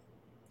 Condemnation.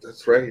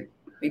 That's right.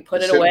 We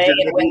put it away,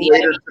 and when the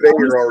later today,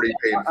 you're already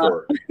paid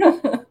for.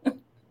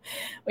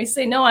 We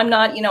say, no, I'm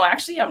not. You know,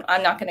 actually,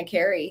 I'm not going to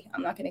carry.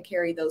 I'm not going to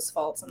carry those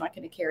faults. I'm not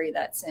going to carry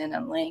that sin.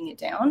 I'm laying it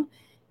down.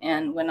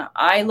 And when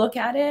I look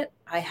at it,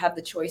 I have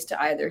the choice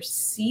to either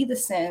see the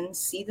sins,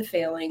 see the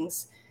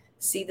failings,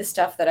 see the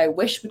stuff that I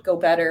wish would go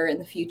better in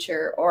the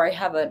future, or I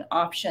have an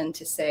option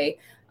to say,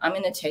 I'm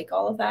going to take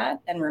all of that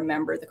and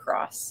remember the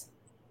cross.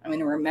 I'm going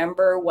to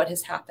remember what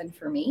has happened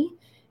for me,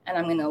 and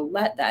I'm going to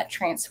let that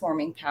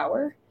transforming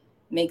power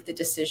make the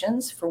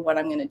decisions for what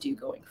I'm going to do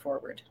going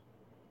forward.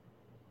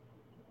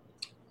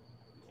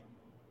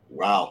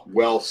 Wow.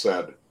 Well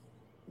said.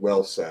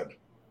 Well said.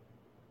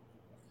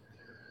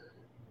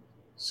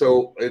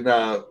 So in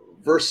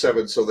verse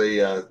 7, so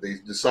they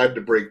decided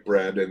to break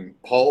bread, and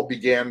Paul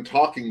began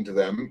talking to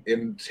them,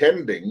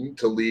 intending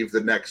to leave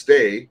the next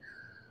day.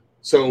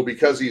 So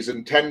because he's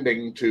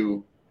intending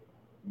to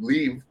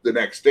leave the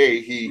next day,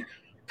 he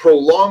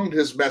prolonged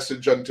his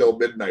message until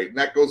midnight. And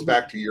that goes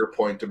back to your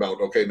point about,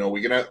 okay, no,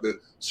 the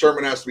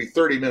sermon has to be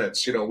 30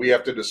 minutes. You know, we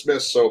have to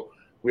dismiss. So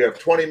we have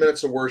 20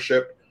 minutes of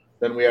worship.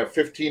 Then we have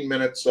 15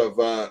 minutes of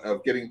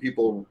getting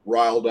people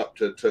riled up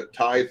to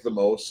tithe the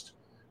most.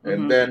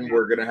 And then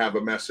we're going to have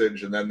a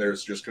message. And then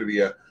there's just going to be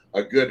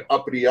a good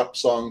uppity up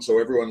song. So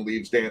everyone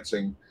leaves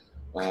dancing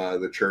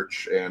the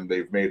church, and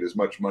they've made as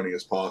much money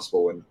as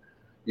possible. And,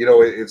 you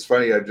know, it's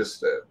funny.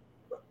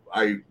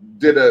 I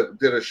did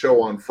a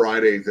show on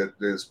Friday that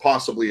is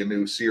possibly a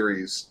new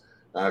series.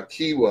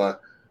 Kiwa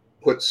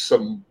puts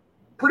some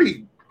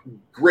pretty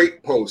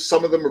great posts.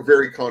 Some of them are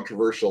very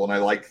controversial, and I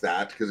like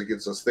that because it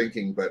gets us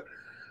thinking. But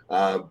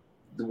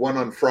the one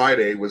on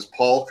Friday was,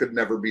 Paul could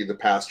never be the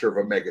pastor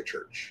of a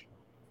megachurch.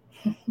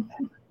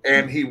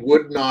 And he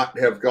would not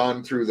have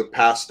gone through the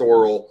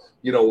pastoral,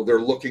 you know, they're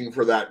looking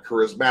for that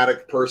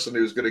charismatic person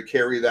who's going to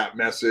carry that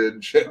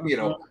message. You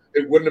know,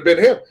 it wouldn't have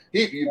been him.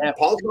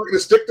 Paul's not going to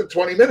stick to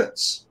 20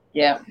 minutes.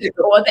 Yeah. You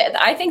know? Well,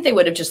 I think they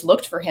would have just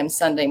looked for him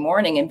Sunday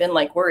morning and been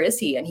like, where is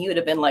he? And he would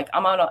have been like,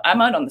 I'm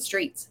out on the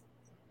streets.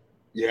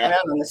 Yeah. I'm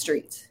out on the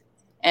streets.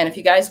 And if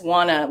you guys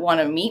want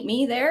to meet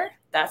me there,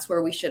 that's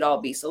where we should all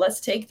be. So let's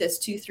take this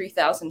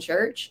 2,000-3,000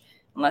 church,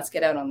 and let's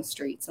get out on the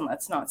streets, and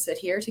let's not sit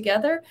here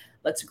together.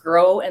 Let's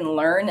grow and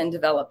learn and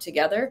develop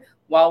together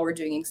while we're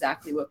doing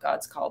exactly what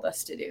God's called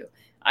us to do.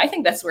 I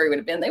think that's where he would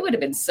have been. They would have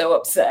been so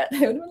upset. They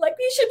would have been like,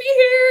 he should be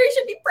here. He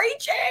should be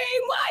preaching.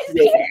 Why is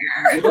he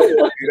here? You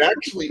know,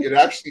 it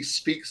actually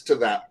speaks to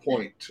that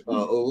point a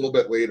little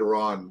bit later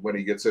on when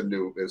he gets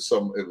into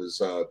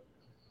a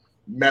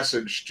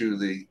message to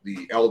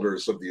the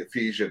elders of the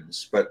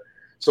Ephesians. But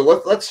so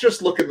let's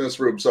just look in this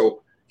room.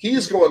 So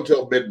he's going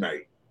till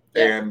midnight.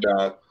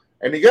 Yeah.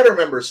 And you got to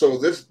remember, so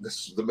this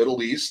is the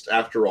Middle East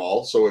after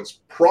all, so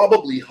it's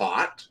probably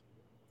hot,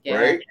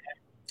 right?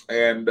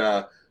 And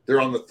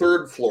they're on the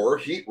third floor.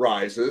 Heat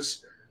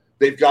rises.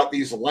 They've got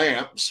these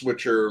lamps,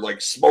 which are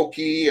like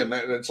smoky, and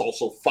it's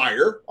also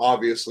fire,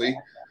 obviously.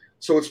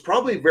 So it's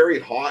probably very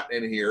hot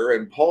in here.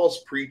 And Paul's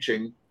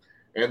preaching,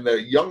 and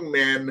the young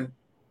man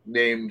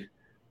named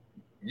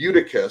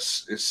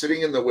Eutychus is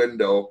sitting in the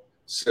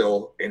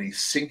windowsill, and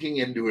he's sinking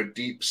into a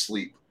deep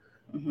sleep.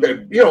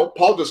 And, you know,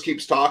 Paul just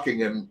keeps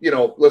talking, and, you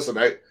know, listen,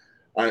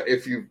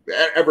 if you've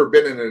ever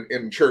been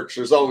in church,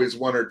 there's always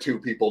one or two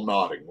people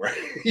nodding, right?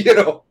 You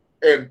know,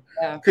 and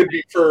could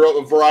be for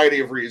a variety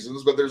of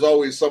reasons, but there's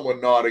always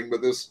someone nodding.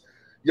 But this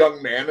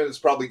young man, and it's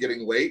probably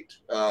getting late,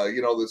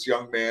 you know, this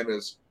young man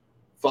is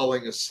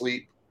falling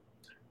asleep,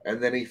 and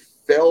then he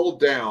fell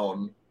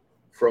down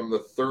from the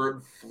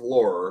third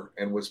floor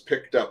and was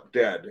picked up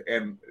dead.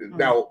 And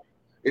now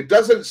it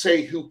doesn't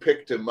say who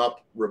picked him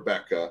up,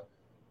 Rebecca,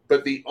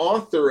 but the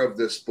author of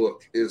this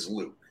book is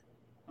Luke.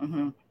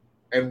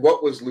 And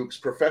what was Luke's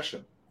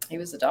profession? He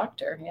was a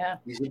doctor, yeah.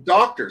 He's a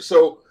doctor.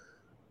 So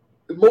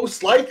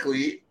most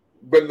likely,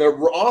 when the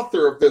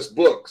author of this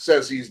book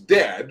says he's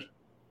dead,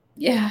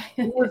 Yeah.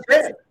 he was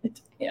dead.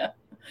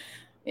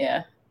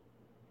 Yeah.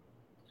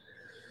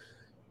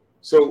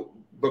 So,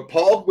 but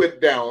Paul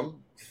went down,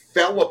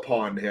 fell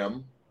upon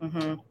him,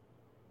 Mm-hmm.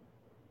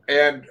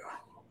 and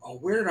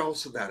where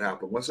else did that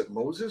happen? Was it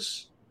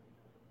Moses?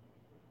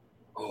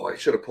 Oh, I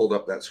should have pulled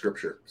up that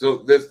scripture. So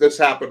this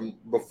happened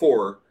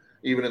before,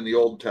 even in the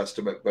Old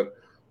Testament. But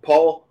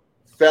Paul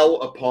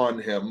fell upon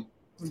him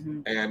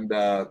Mm-hmm. and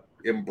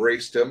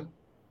embraced him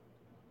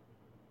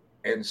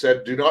and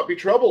said, "Do not be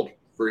troubled,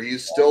 for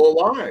he's still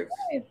alive."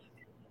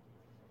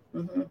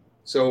 Mm-hmm.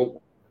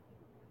 So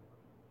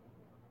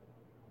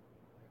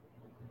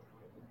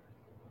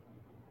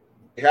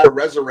he had a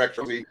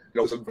resurrection. He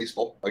was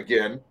peaceful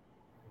again,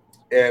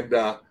 and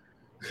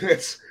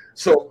it's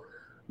so.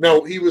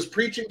 Now, he was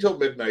preaching till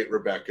midnight,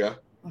 Rebecca.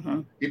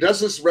 Mm-hmm. He does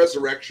this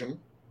resurrection.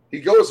 He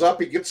goes up,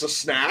 he gets a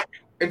snack,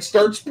 and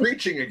starts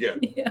preaching again.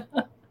 Yeah.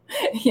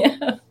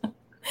 Yeah.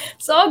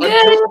 It's all good.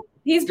 Until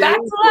He's back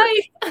to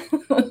life.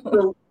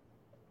 so,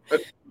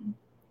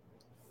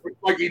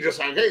 like he just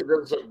like, hey,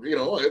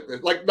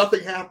 like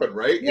nothing happened,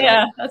 right?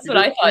 Yeah, that's what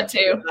I thought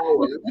too.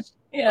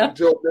 Yeah.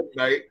 Until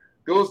midnight,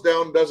 goes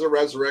down, does a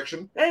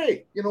resurrection.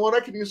 Hey, you know what? I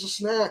can use a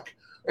snack.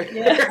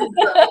 Yeah.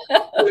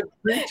 It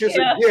preaches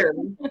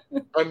again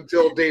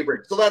until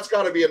daybreak. So that's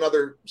got to be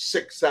another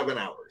 6-7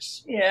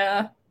 hours.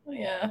 Yeah.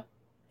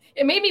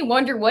 It made me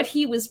wonder what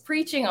he was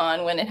preaching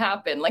on when it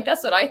happened. Like,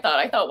 that's what I thought.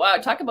 I thought, wow,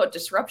 talk about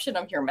disruption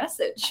of your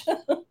message.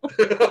 What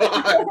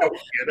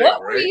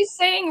were you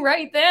saying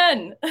right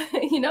then?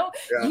 You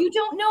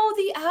don't know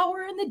the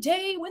hour and the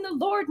day when the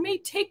Lord may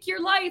take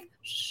your life.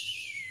 Shh.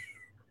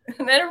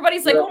 And then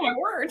everybody's like, oh, my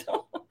word.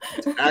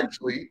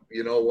 Actually,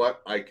 you know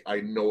what? I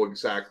know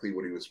exactly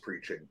what he was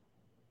preaching.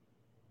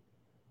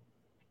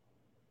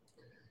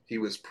 He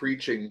was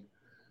preaching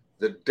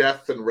the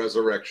death and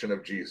resurrection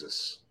of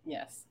Jesus.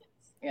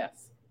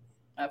 Yes,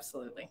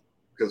 absolutely.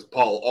 Because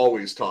Paul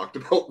always talked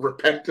about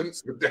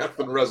repentance, the death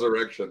and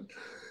resurrection.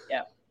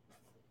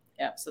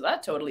 Yeah, so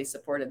that totally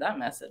supported that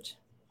message.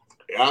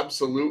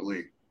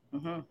 Absolutely.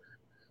 Mm-hmm.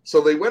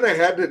 So they went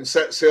ahead and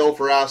set sail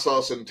for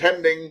Assos,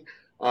 intending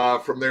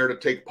from there to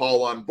take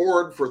Paul on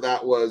board, for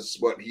that was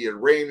what he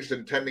arranged,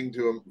 intending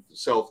to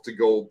himself to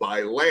go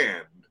by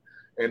land.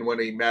 And when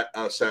he met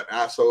us at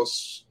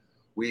Assos,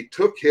 we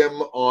took him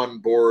on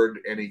board,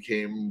 and he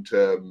came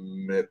to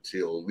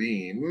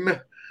Mytilene.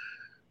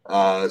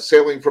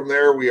 Sailing from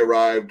there, we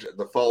arrived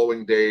the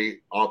following day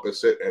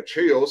opposite at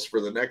Chios.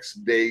 For the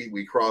next day,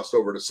 we crossed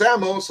over to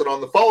Samos, and on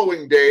the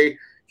following day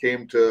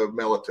came to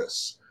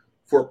Miletus.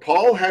 For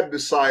Paul had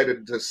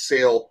decided to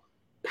sail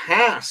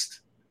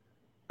past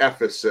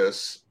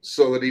Ephesus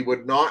so that he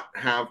would not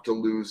have to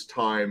lose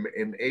time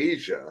in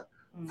Asia,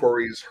 for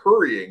he's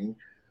hurrying,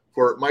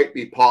 for it might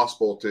be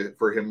possible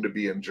for him to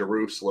be in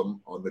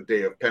Jerusalem on the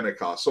day of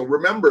Pentecost. So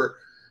remember,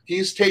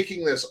 he's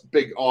taking this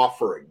big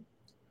offering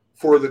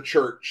for the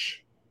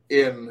church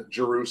in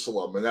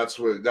Jerusalem, and that's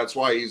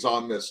why he's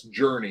on this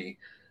journey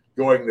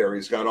going there.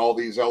 He's got all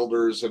these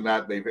elders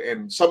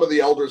and some of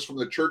the elders from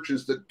the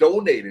churches that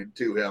donated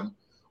to him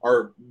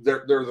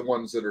they're the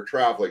ones that are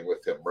traveling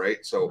with him,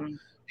 right? So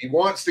he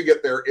wants to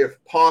get there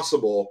if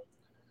possible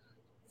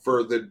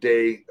for the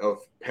day of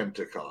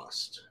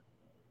Pentecost.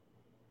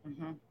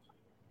 Mm-hmm.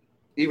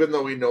 Even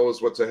though he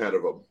knows what's ahead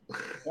of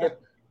him.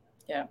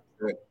 Yeah.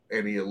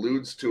 And he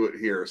alludes to it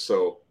here.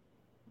 So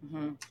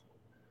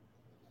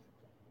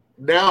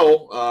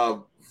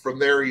now, from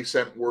there, he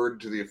sent word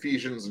to the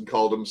Ephesians and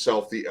called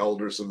himself the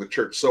elders of the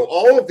church. So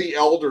all of the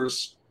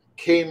elders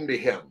came to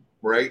him,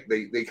 right?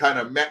 They kind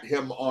of met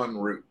him en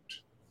route.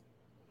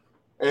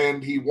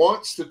 And he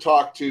wants to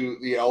talk to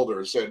the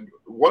elders. And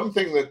one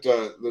thing that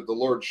the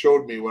Lord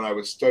showed me when I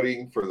was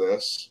studying for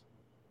this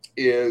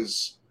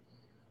is,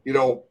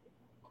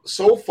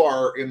 so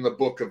far in the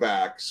book of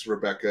Acts,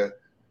 Rebecca,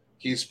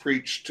 he's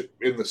preached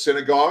in the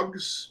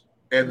synagogues,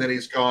 and then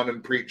he's gone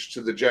and preached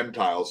to the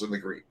Gentiles and the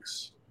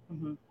Greeks.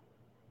 Mm-hmm.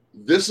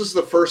 This is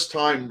the first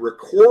time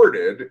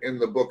recorded in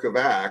the book of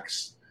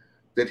Acts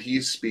that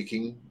he's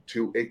speaking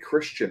to a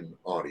Christian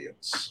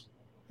audience.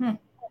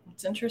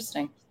 It's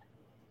interesting.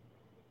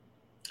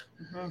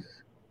 Mm-hmm.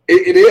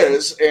 It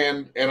is,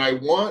 and I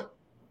want,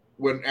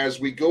 as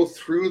we go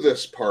through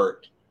this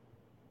part,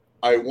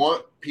 I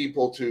want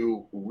people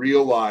to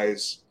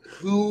realize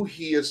who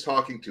he is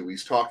talking to.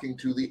 He's talking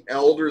to the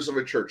elders of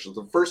a church. It's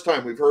the first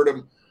time we've heard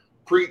him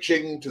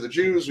preaching to the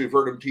Jews. We've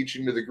heard him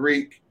teaching to the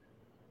Greek.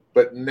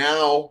 But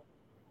now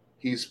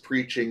he's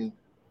preaching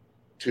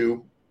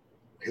to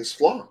his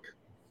flock.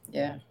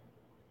 Yeah.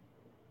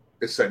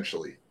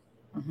 Essentially.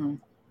 Mm-hmm.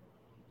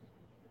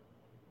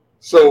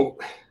 So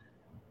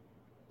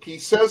he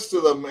says to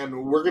them, and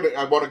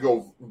I want to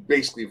go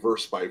basically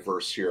verse by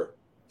verse here,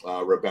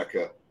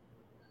 Rebecca.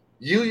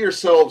 You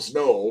yourselves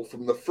know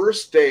from the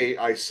first day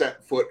I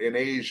set foot in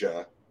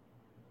Asia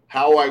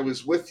how I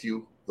was with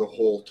you the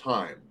whole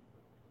time.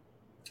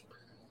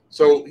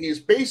 So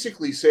he's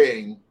basically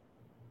saying,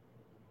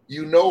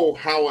 you know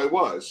how I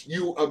was.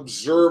 You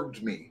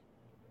observed me.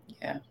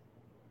 Yeah.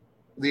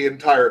 the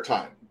entire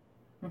time.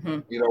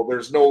 You know,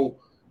 there's no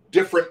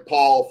different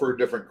Paul for a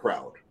different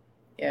crowd.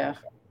 Yeah.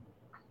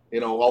 You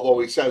know, although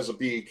he says to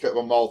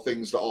become all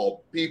things to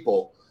all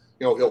people,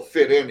 you know, he'll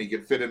fit in. He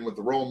could fit in with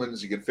the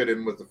Romans. He could fit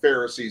in with the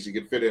Pharisees. He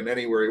could fit in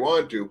anywhere he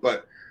wanted to.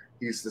 But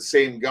he's the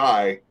same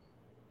guy,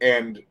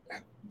 and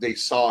they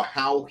saw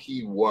how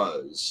he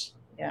was.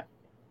 Yeah.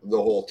 The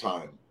whole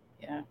time.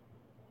 Yeah.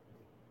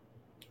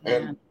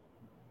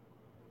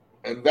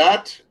 And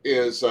that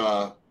is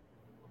a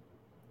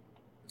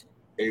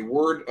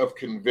word of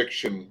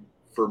conviction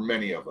for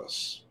many of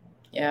us.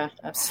 Yeah,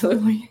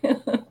 absolutely.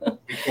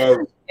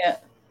 Because yeah,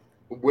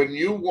 when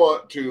you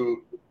want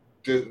to,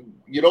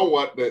 you know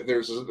what?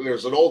 There's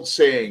an old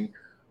saying: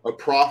 a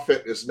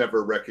prophet is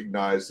never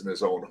recognized in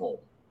his own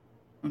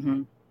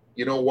home.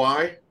 You know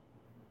why?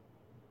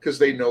 Because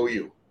they know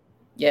you.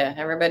 Yeah,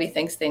 everybody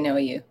thinks they know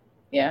you.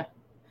 Yeah,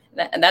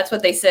 and that's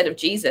what they said of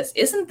Jesus.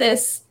 Isn't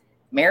this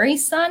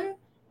Mary's son?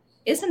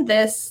 Isn't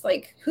this,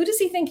 like, who does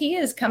he think he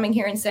is coming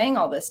here and saying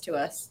all this to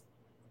us?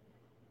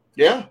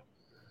 Yeah,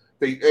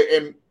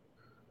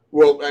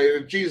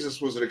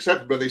 Jesus was an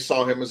exception, but they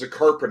saw him as a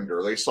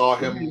carpenter. They saw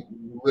him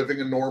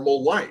living a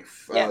normal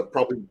life,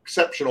 probably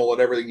exceptional at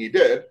everything he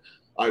did,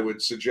 I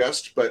would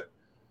suggest. But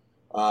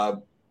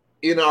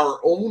in our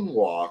own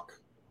walk,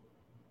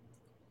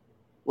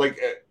 like,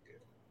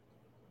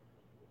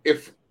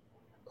 if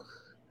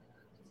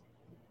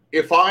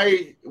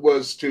I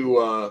was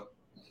to,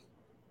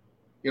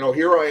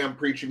 here I am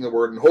preaching the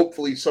word, and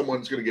hopefully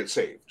someone's going to get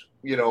saved,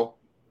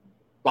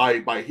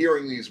 by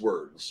hearing these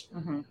words.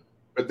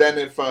 But then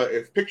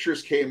if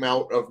pictures came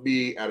out of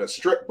me at a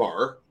strip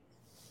bar,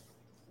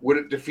 would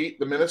it defeat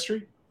the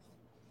ministry?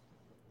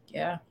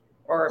 Yeah.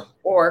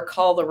 Or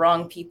call the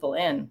wrong people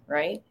in,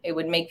 right? It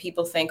would make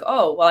people think,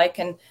 oh, well, I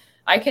can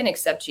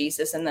accept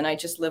Jesus and then I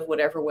just live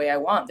whatever way I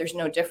want. There's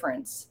no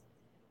difference,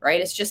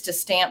 right? It's just a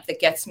stamp that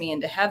gets me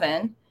into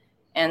heaven,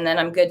 and then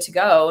I'm good to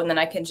go, and then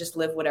I can just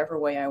live whatever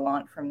way I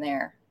want from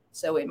there.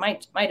 So it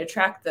might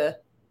attract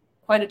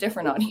quite a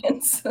different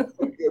audience.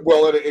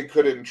 Well, it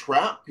could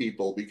entrap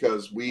people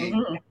because we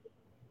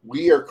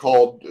are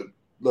called.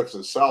 Look,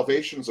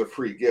 salvation's a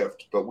free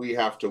gift, but we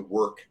have to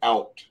work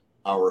out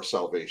our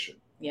salvation.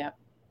 Yeah.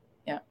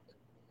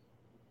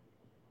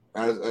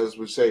 As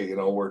we say,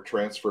 we're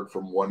transferred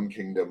from one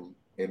kingdom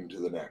into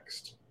the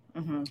next.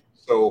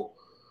 So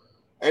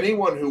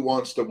anyone who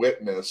wants to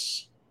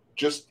witness,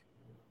 just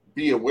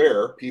be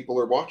aware people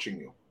are watching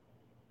you.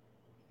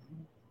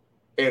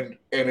 And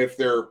if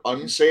they're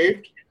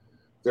unsaved,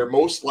 they're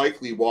most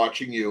likely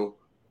watching you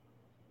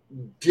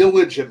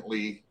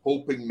diligently,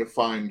 hoping to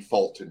find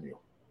fault in you.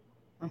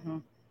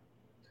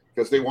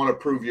 Because they want to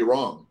prove you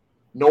wrong.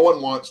 No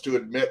one wants to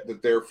admit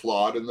that they're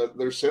flawed and that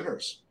they're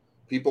sinners.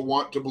 People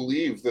want to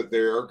believe that they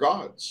are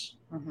gods.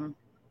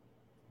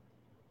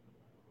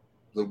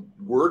 The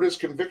word is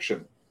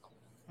conviction.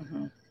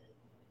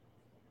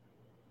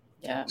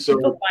 Yeah.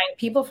 So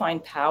people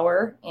find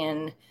power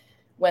in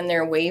when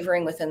they're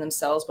wavering within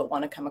themselves, but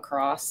want to come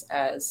across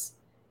as,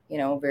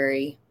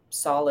 very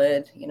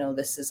solid.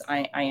 This is,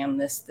 I am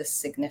this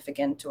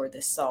significant or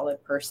this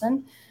solid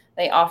person.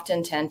 They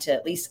often tend to,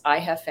 at least I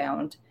have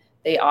found,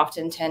 they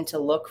often tend to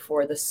look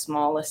for the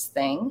smallest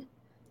thing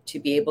to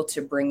be able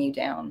to bring you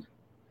down,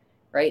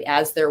 right?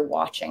 As they're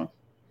watching.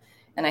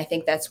 And I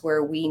think that's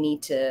where we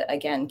need to,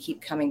 again,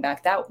 keep coming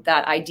back.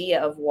 That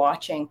idea of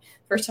watching,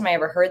 first time I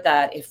ever heard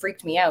that, it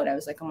freaked me out. I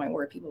was like, oh my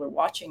word, people are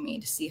watching me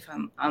to see if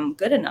I'm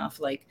good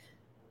enough. Like,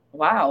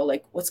 wow,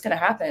 like what's going to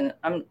happen?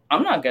 I'm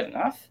not good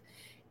enough.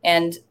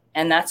 And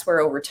that's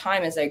where over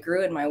time, as I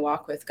grew in my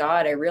walk with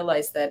God, I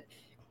realized that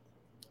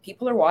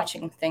people are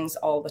watching things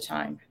all the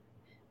time.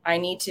 I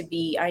need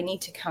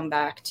to come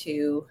back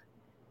to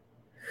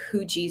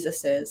who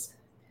Jesus is,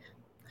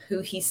 who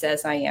he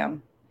says I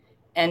am,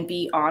 and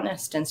be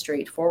honest and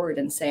straightforward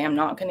and say, I'm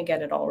not going to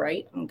get it all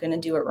right. I'm going to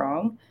do it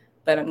wrong,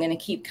 but I'm going to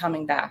keep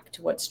coming back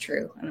to what's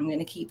true. And I'm going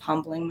to keep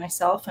humbling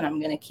myself, and I'm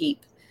going to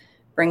keep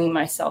bringing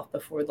myself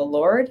before the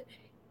Lord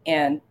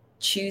and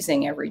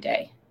choosing every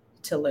day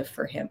to live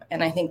for him.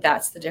 And I think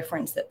that's the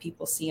difference that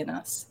people see in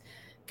us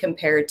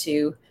compared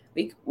to,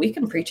 we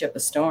can preach up a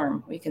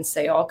storm. We can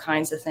say all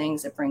kinds of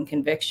things that bring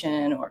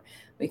conviction, or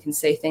we can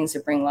say things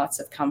that bring lots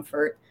of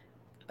comfort.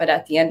 But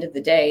at the end of the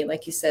day,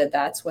 like you said,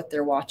 that's what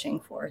they're watching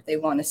for. They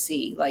want to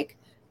see, like,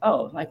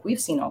 oh, like we've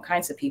seen all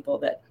kinds of people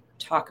that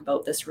talk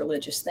about this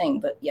religious thing,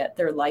 but yet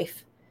their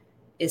life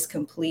is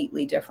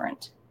completely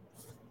different.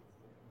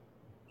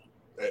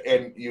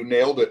 And you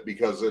nailed it,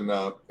 because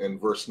in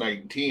verse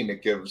 19,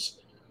 it gives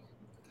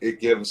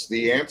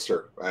the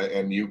answer,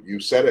 and you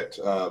said it.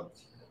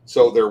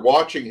 So they're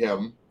watching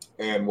him,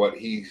 and what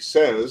he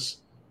says,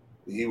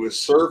 he was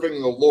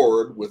serving the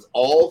Lord with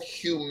all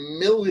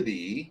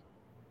humility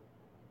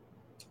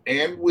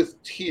and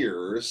with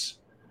tears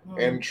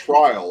and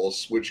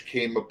trials which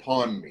came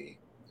upon me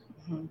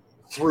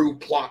through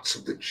plots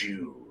of the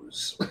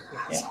Jews.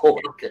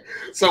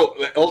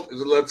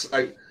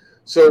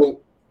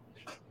 So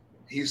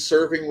he's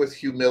serving with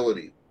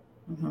humility.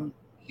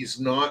 He's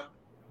not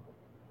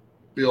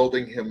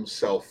building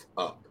himself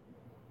up.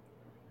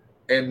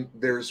 And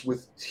there's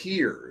with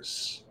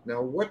tears.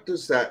 Now, what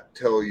does that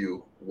tell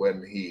you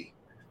when he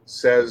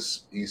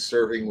says he's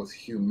serving with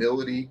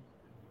humility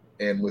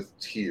and with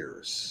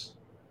tears?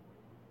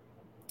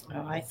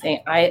 Oh, I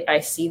think I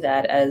see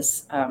that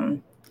as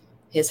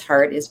his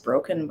heart is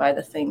broken by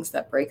the things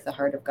that break the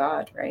heart of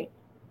God, right?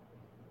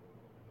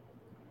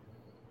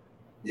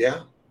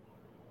 Yeah.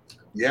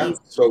 He's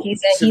So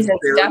he's in step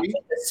sincerity.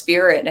 with the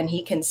Spirit, and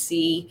he can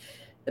see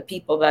the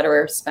people that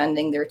are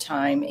spending their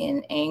time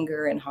in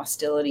anger and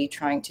hostility,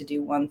 trying to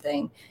do one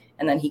thing,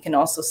 and then he can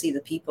also see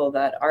the people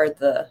that are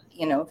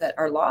that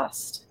are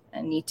lost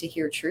and need to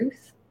hear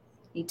truth,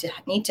 need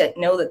to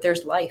know that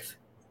there's life.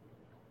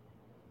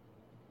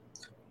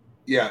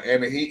 Yeah,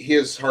 and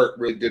his heart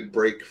really did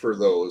break for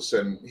those,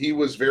 and he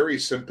was very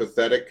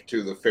sympathetic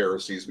to the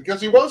Pharisees because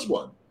he was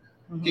one.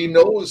 Mm-hmm. He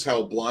knows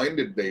how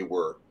blinded they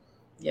were.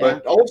 Yeah.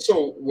 But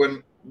also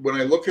when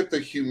I look at the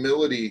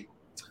humility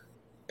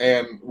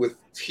and with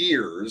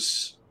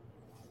tears,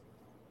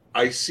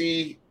 I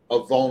see a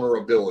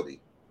vulnerability,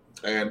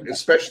 and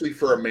especially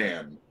for a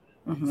man.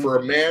 Mm-hmm. For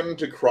a man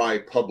to cry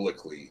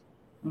publicly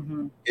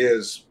Mm-hmm.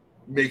 is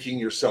making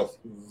yourself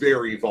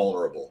very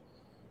vulnerable,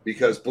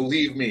 because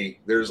believe me,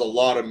 there's a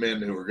lot of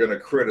men who are going to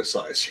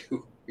criticize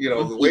you.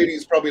 The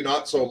ladies probably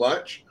not so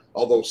much,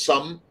 although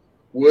some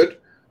would.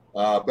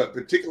 But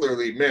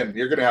particularly men,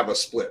 you're going to have a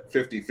split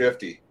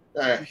 50-50.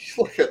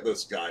 Look at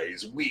this guy,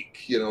 he's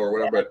weak, or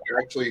whatever. But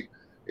actually,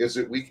 is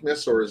it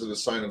weakness or is it a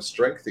sign of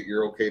strength that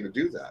you're okay to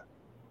do that?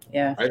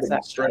 Yeah, I think exactly.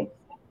 it's strength.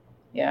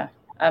 Yeah,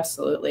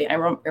 absolutely.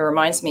 It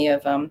reminds me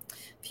of a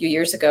few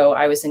years ago,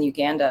 I was in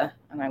Uganda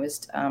and I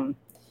was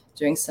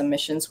doing some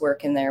missions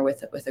work in there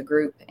with a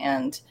group.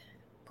 And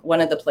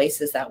one of the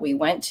places that we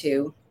went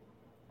to,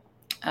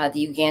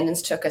 the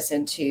Ugandans took us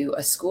into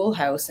a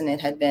schoolhouse, and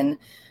it had been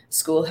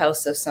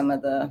schoolhouse of some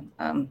of the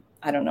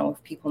I don't know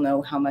if people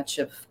know how much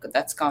of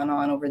that's gone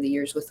on over the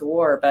years with the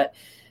war, but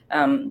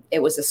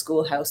it was a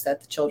schoolhouse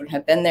that the children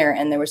had been there,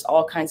 and there was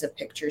all kinds of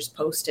pictures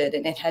posted,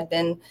 and it had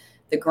been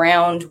the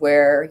ground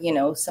where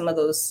some of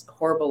those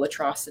horrible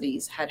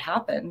atrocities had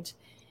happened.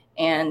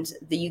 And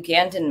the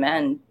Ugandan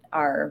men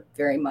are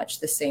very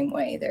much the same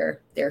way.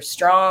 They're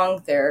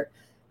strong.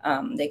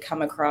 They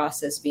come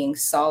across as being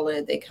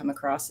solid. They come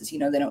across as, they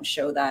don't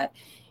show that.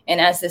 And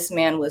as this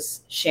man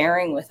was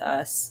sharing with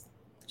us,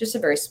 just a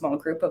very small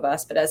group of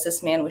us, but as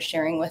this man was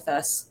sharing with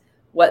us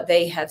what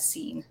they have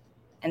seen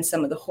and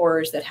some of the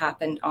horrors that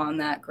happened on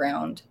that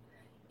ground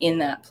in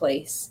that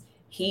place,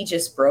 he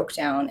just broke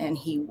down and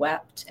he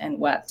wept and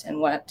wept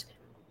and wept.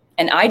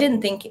 And I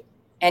didn't think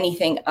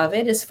anything of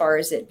it as far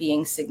as it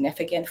being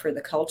significant for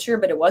the culture,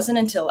 but it wasn't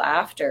until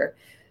after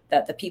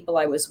that the people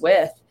I was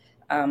with,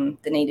 the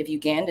native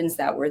Ugandans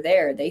that were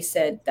there, they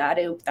said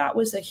that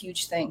was a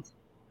huge thing.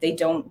 They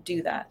don't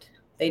do that.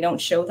 They don't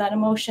show that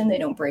emotion. They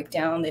don't break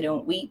down. They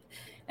don't weep.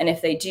 And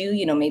if they do,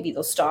 maybe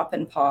they'll stop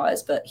and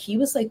pause. But he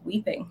was like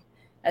weeping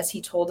as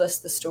he told us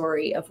the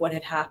story of what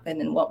had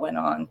happened and what went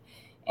on.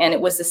 And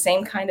it was the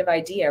same kind of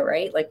idea,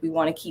 right? Like we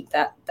want to keep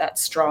that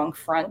strong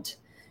front.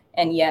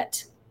 And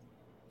yet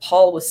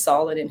Paul was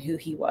solid in who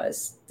he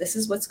was. This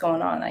is what's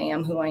going on. I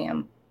am who I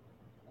am.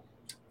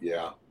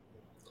 Yeah.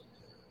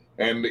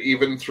 And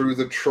even through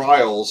the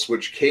trials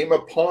which came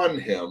upon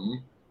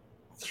him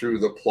through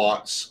the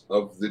plots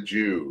of the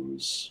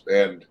Jews.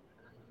 And,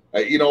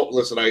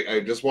 listen, I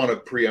just want to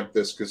preempt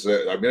this because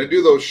I'm going to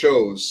do those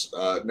shows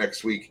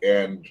next week.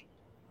 And,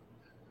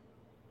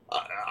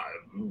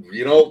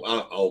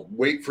 I'll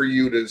wait for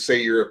you to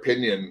say your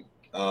opinion.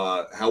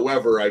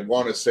 However, I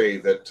want to say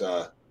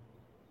that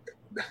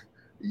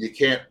you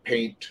can't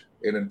paint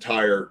an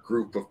entire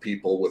group of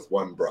people with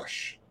one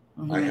brush.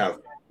 Mm-hmm.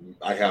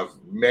 I have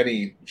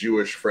many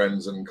Jewish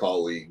friends and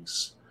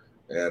colleagues,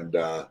 and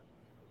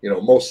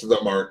most of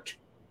them aren't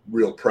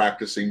real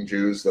practicing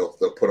Jews. They'll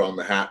put on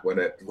the hat when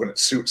it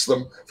suits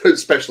them,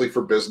 especially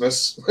for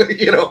business,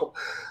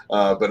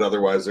 but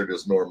otherwise they're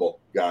just normal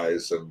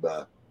guys and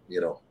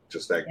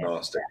just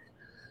agnostic,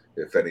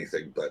 if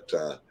anything. But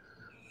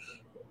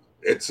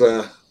it's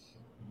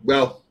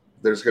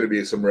there's going to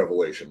be some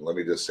revelation. Let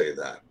me just say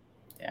that.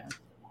 Yeah.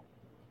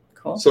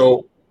 Cool.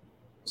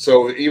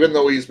 So even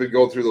though he's been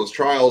going through those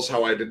trials,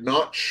 how I did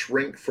not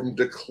shrink from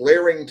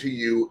declaring to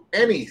you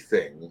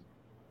anything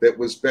that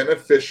was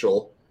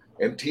beneficial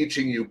and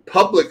teaching you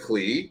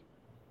publicly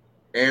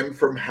and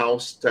from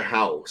house to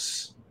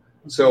house.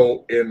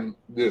 So in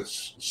the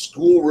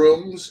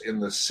schoolrooms, in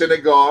the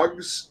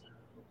synagogues,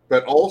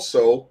 but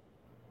also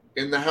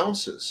in the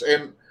houses.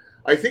 And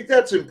I think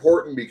that's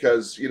important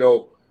because,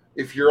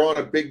 if you're on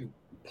a big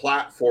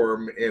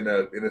platform in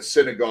a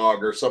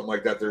synagogue or something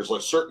like that, there's a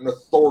certain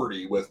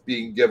authority with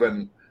being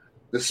given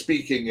the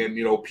speaking,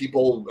 and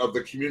people of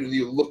the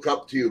community look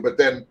up to you. But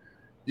then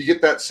you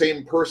get that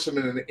same person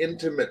in an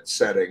intimate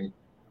setting,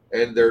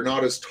 and they're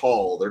not as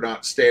tall. They're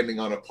not standing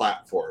on a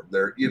platform.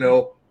 They're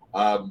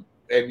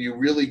and you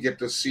really get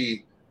to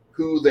see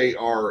who they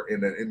are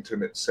in an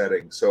intimate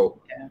setting. So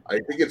yeah. I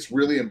think it's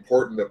really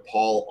important that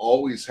Paul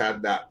always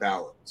had that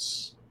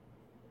balance.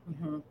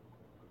 Mm-hmm.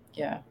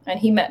 Yeah. And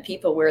he met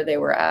people where they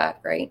were at,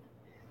 right?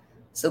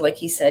 So like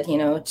he said,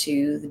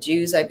 to the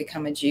Jews, I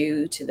become a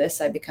Jew, to this,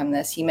 I become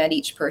this. He met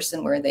each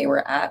person where they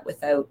were at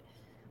without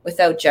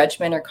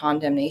judgment or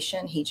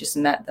condemnation. He just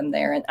met them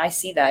there. And I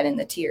see that in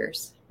the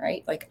tears,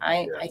 right? Like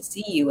I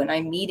see you and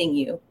I'm meeting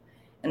you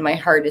and my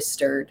heart is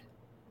stirred.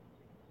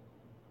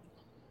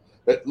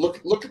 But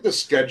look at the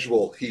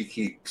schedule he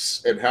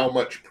keeps and how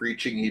much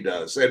preaching he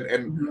does.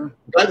 And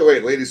by the way,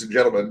 ladies and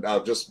gentlemen,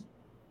 just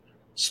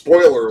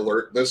spoiler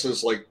alert, this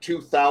is like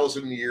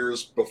 2,000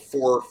 years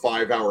before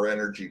 5-hour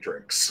energy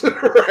drinks,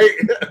 right?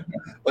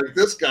 Like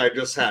this guy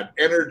just had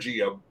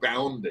energy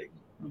abounding.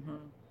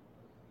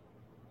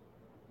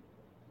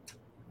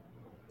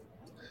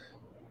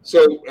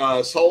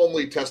 So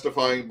solemnly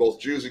testifying both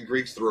Jews and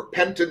Greeks the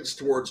repentance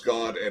towards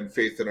God and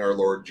faith in our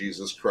Lord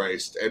Jesus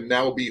Christ. And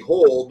now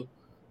behold,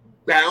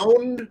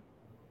 bound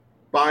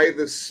by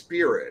the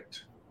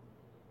Spirit,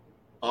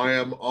 I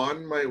am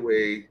on my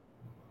way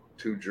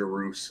to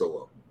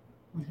Jerusalem.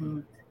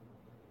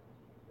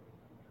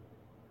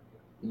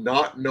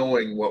 Not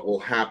knowing what will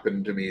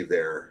happen to me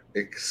there,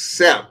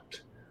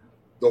 except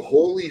the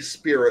Holy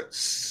Spirit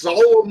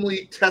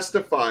solemnly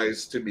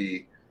testifies to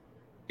me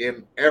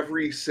in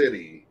every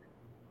city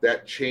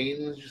that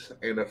change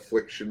and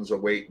afflictions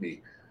await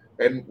me.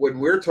 And when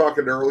we're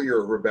talking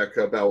earlier,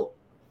 Rebecca, about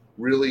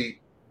really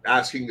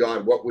asking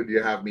God, what would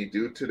you have me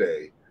do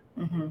today?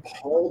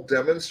 Paul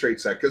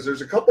demonstrates that, because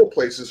there's a couple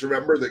places,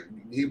 remember, that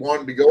he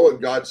wanted to go and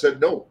God said,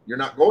 no, you're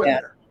not going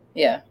there.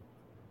 Yeah.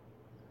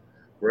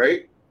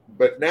 Right?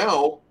 But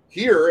now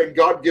here, and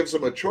God gives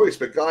him a choice,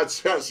 but God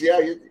says, yeah,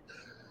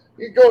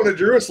 you're going to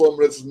Jerusalem,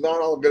 but it's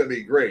not all going to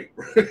be great.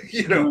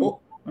 Yeah,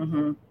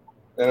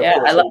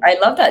 I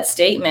love that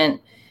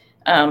statement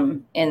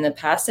in the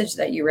passage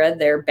that you read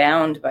there,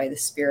 bound by the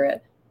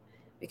Spirit,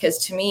 because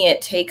to me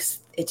it takes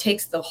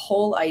the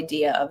whole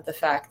idea of the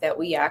fact that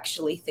we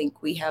actually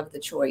think we have the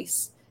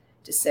choice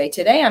to say,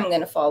 today I'm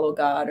going to follow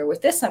God, or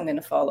with this I'm going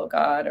to follow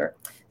God, or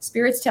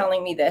Spirit's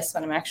telling me this,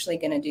 but I'm actually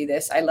going to do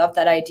this. I love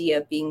that idea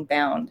of being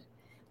bound.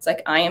 It's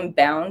like, I am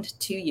bound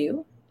to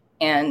you,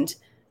 and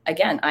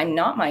again, I'm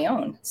not my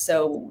own.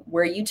 So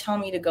where you tell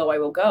me to go, I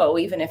will go,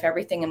 even if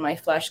everything in my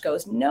flesh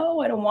goes,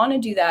 no, I don't want to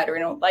do that, or I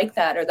don't like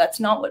that, or that's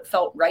not what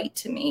felt right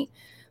to me.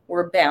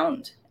 We're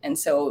bound. And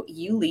so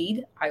you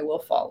lead, I will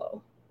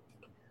follow.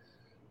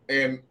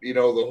 And, the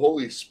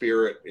Holy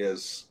Spirit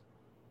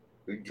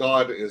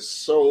God is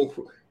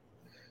so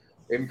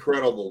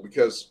incredible,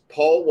 because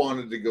Paul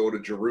wanted to go to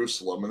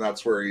Jerusalem, and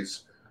that's where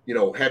he's,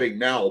 heading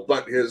now.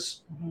 But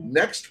his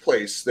next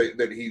place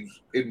that he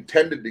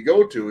intended to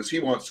go to is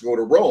he wants to go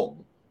to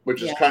Rome,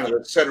 which is kind of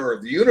the center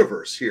of the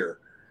universe here.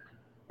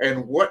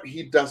 And what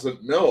he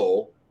doesn't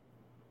know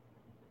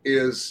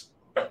is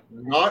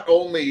not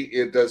only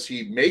does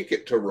he make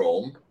it to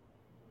Rome,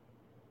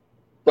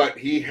 but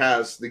he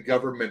has the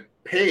government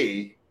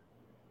pay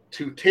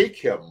to take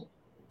him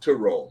to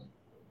Rome.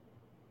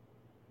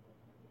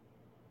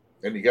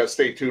 And you got to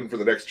stay tuned for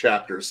the next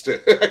chapters to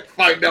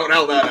find out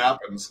how that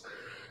happens.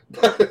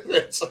 But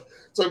it's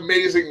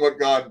amazing what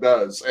God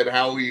does and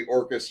how he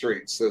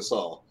orchestrates this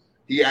all.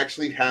 He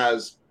actually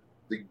has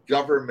the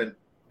government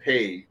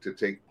pay to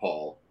take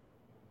Paul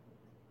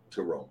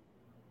to Rome.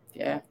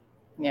 Yeah,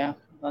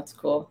 that's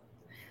cool.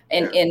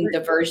 And in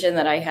the version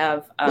that I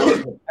have,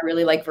 I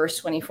really like verse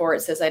 24.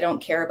 It says, I don't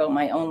care about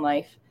my own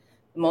life.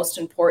 The most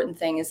important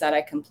thing is that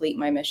I complete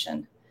my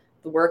mission,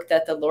 the work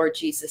that the Lord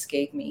Jesus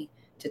gave me,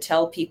 to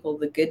tell people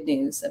the good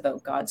news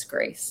about God's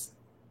grace.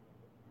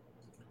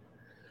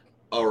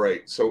 All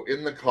right. So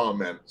in the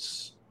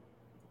comments,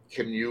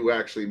 can you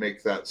actually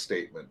make that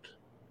statement?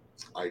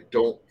 I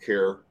don't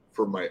care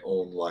for my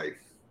own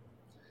life,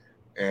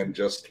 and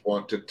just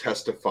want to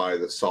testify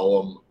the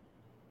solemn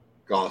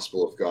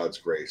gospel of God's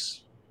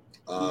grace.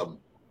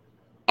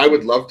 I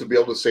would love to be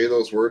able to say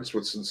those words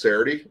with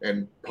sincerity,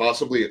 and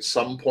possibly at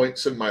some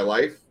points in my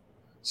life,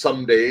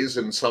 some days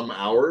and some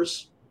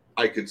hours,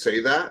 I could say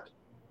that.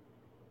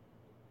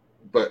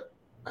 But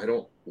I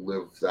don't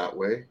live that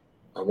way.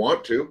 I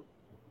want to,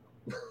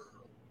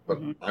 but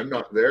I'm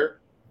not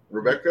there.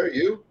 Rebecca,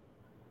 you?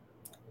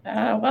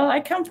 Well, I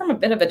come from a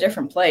bit of a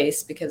different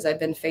place, because I've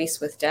been faced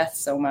with death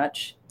so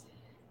much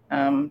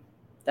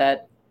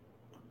that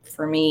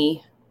for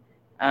me,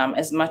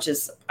 as much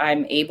as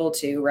I'm able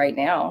to right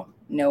now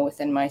know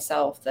within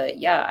myself that,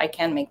 I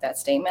can make that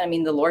statement. I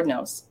mean, the Lord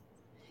knows.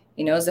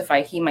 He knows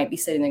he might be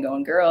sitting there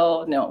going,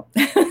 girl, no.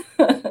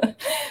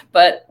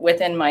 But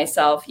within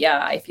myself,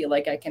 I feel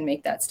like I can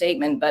make that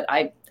statement, but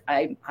I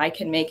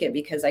can make it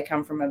because I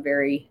come from a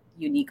very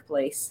unique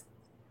place.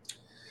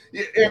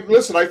 Yeah, and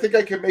listen, I think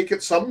I can make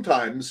it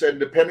sometimes, and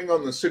depending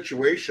on the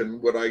situation,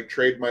 would I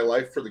trade my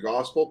life for the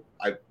gospel?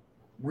 I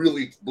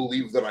really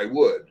believe that I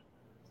would.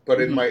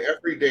 But in my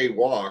everyday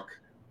walk,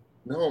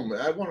 no, man,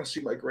 I want to see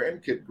my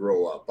grandkid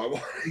grow up. I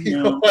want,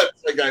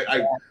 it's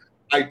like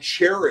I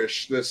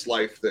cherish this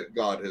life that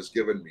God has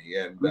given me,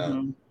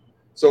 and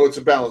so it's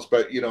a balance.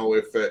 But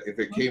if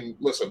it came,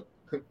 listen,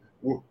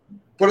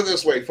 put it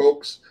this way,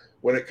 folks: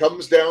 when it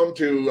comes down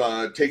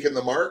to taking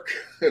the mark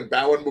and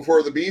bowing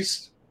before the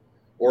beast,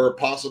 or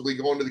possibly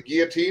going to the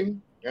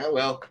guillotine, Yeah,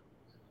 well,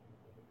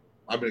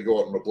 I'm going to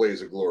go out in a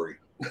blaze of glory.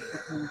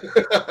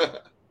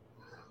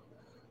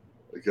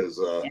 Because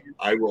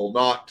I will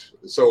not.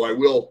 So I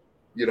will,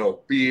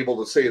 be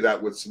able to say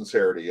that with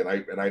sincerity,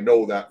 and I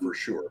know that for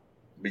sure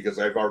because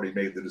I've already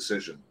made the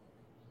decision.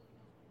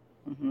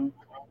 Mm-hmm.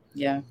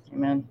 Yeah,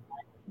 amen.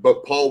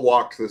 But Paul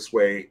walked this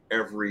way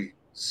every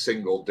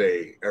single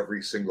day,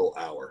 every single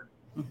hour.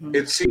 Mm-hmm.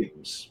 It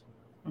seems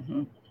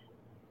mm-hmm.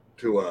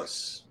 to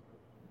us.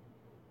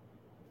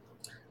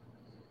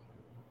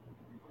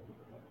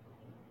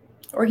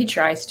 Or he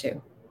tries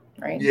to,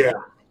 right? Yeah.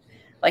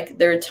 Like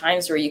there are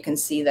times where you can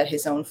see that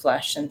his own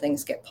flesh and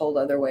things get pulled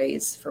other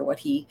ways for what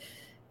he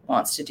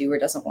wants to do or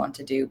doesn't want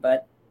to do.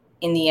 But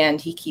in the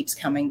end, he keeps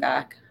coming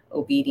back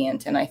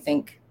obedient. And I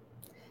think,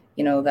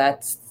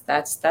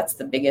 that's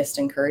the biggest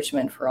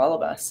encouragement for all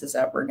of us, is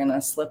that we're going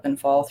to slip and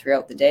fall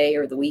throughout the day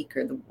or the week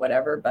or the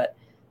whatever, but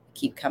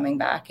keep coming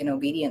back in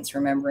obedience,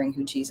 remembering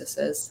who Jesus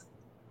is.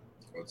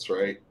 That's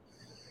right.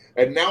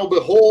 And now,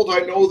 behold,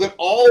 I know that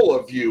all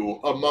of you,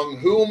 among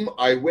whom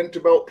I went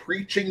about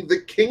preaching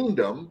the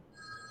kingdom,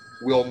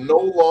 will no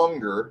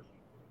longer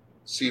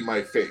see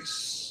my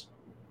face.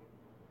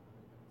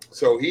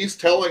 So he's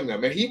telling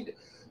them, and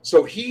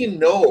he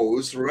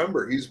knows,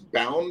 remember, he's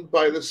bound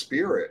by the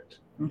Spirit.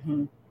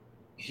 Mm-hmm.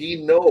 He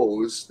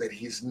knows that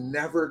he's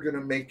never going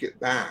to make it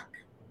back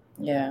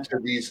to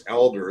these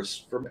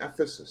elders from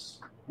Ephesus.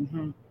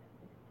 Mm-hmm.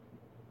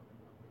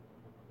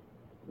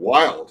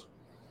 Wild.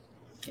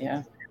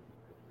 Yeah.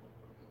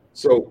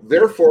 So,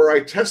 therefore,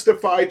 I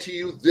testify to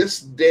you this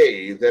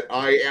day that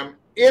I am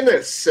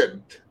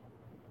innocent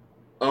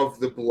of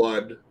the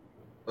blood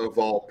of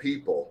all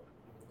people.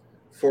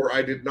 For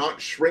I did not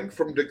shrink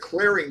from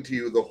declaring to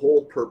you the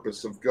whole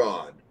purpose of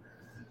God.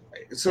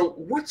 So,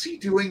 what's he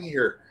doing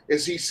here?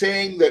 Is he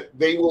saying that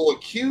they will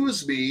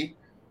accuse me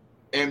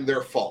and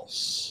they're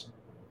false?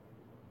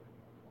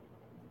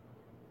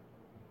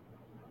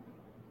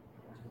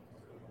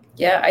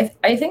 Yeah,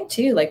 I think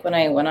too, like when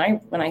I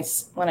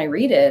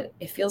read it,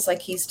 it feels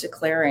like he's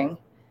declaring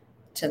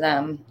to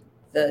them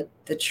the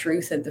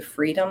truth and the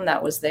freedom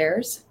that was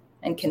theirs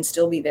and can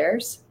still be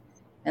theirs,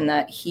 and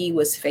that he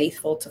was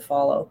faithful to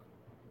follow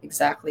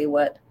exactly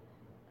what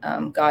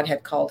God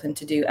had called him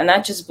to do. And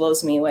that just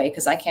blows me away,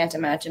 because I can't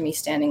imagine me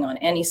standing on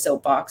any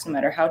soapbox, no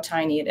matter how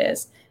tiny it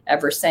is,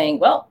 ever saying,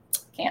 well,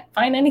 can't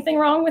find anything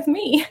wrong with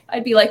me.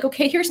 I'd be like,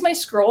 okay, here's my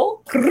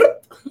scroll.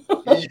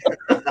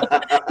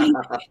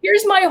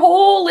 Here's my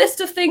whole list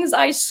of things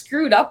I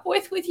screwed up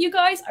with you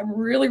guys. I'm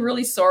really,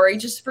 really sorry.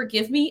 Just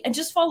forgive me and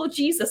just follow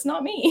Jesus,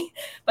 not me.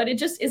 But it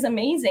just is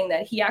amazing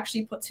that he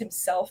actually puts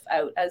himself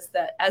out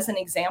as an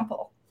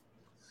example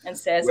and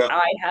says, well,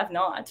 I have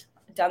not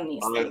done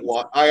these things.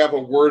 I have a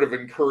word of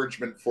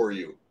encouragement for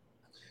you.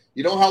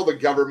 You know how the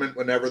government,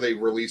 whenever they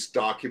release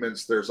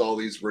documents, there's all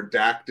these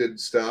redacted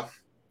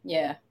stuff?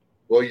 Yeah.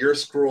 Well, your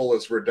scroll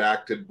is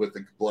redacted with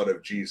the blood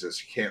of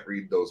Jesus. You can't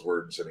read those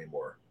words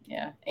anymore.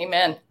 Yeah.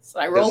 Amen.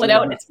 So I roll it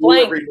out and it's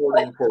blank. Every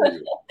morning for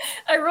you.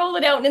 I roll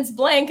it out and it's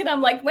blank. And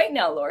I'm like, wait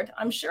now, Lord.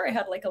 I'm sure I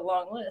had like a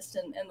long list.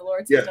 And the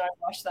Lord says, no, I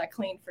washed that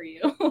clean for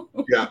you.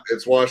 Yeah.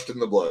 It's washed in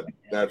the blood.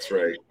 That's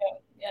right.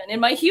 Yeah. And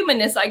in my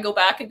humanness, I go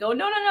back and go,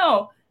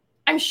 no.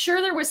 I'm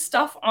sure there was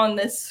stuff on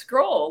this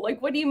scroll.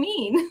 Like, what do you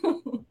mean?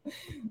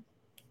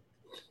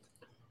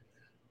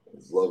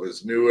 Love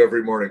is new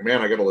every morning.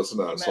 Man, I got to listen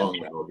to that song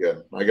now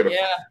again.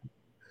 Yeah.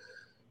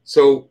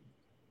 So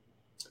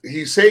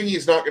he's saying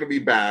he's not going to be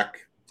back,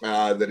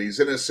 that he's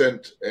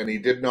innocent, and he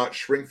did not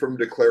shrink from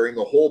declaring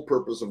the whole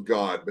purpose of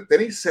God. But then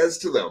he says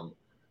to them,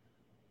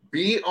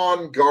 be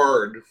on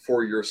guard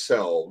for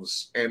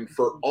yourselves and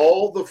for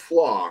all the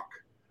flock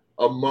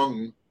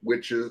among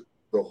which is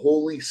the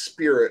Holy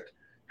Spirit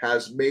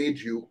has made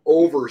you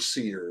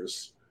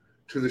overseers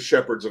to the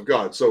shepherds of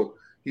God. So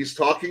he's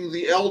talking to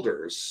the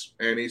elders,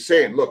 and he's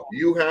saying, look,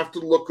 you have to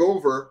look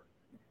over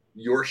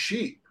your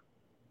sheep,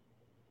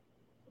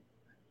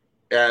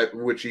 at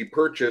which he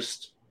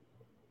purchased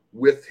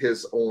with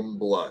his own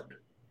blood.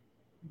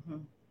 Mm-hmm.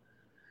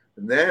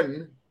 And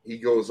then he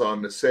goes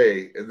on to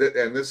say, and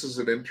this is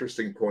an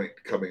interesting point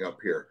coming up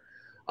here,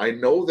 I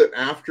know that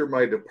after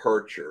my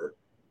departure,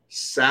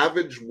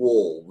 savage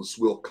wolves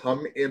will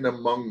come in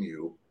among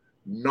you,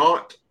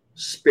 not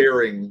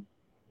sparing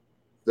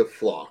the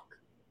flock.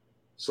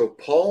 So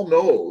Paul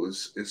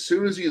knows as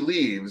soon as he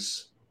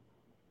leaves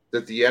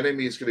that the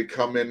enemy is going to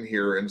come in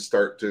here and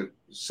start to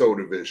sow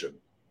division.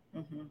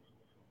 Mm-hmm.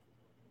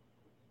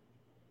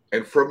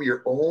 And from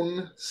your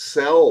own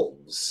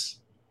selves,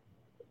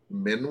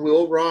 men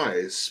will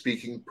rise,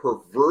 speaking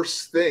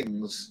perverse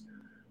things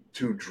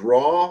to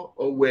draw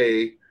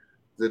away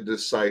the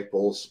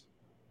disciples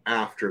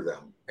after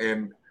them.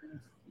 And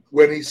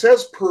when he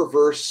says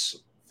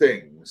perverse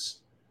things,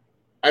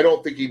 I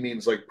don't think he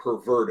means like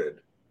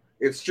perverted.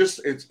 It's just,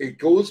 it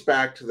goes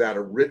back to that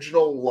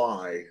original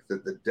lie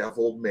that the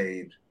devil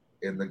made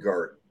in the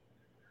garden.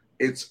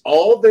 It's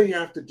all they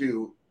have to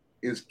do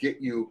is get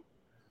you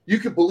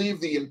could believe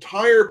the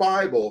entire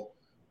Bible,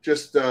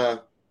 just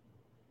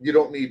you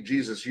don't need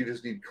Jesus, you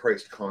just need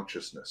Christ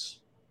consciousness.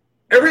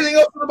 Everything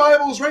else in the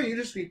Bible is right. You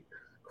just need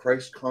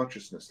Christ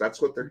consciousness.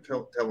 That's what they're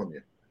telling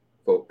you,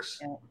 folks.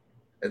 Yeah.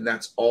 And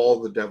that's all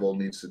the devil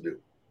needs to do.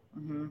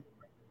 Mm-hmm.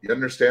 You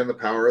understand the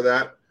power of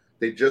that?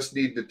 They just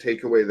need to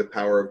take away the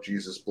power of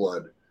Jesus'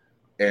 blood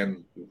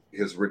and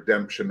his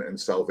redemption and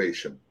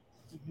salvation.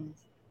 Mm-hmm.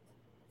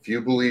 If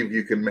you believe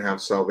you can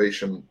have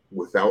salvation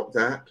without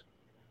that,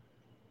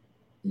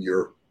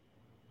 you're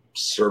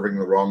serving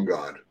the wrong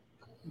God.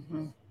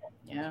 Mm-hmm.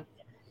 Yeah.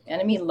 The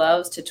enemy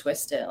loves to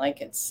twist it. Like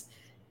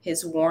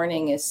his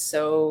warning is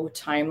so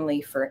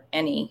timely for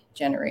any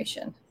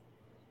generation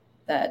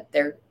that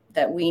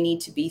we need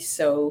to be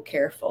so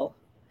careful.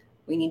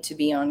 We need to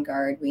be on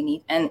guard.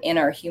 And in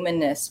our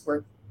humanness,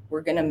 we're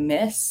going to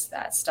miss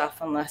that stuff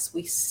unless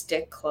we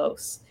stick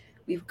close.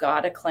 We've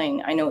got to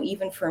cling. I know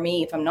even for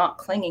me, if I'm not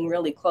clinging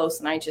really close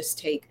and I just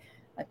take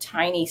a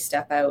tiny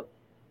step out,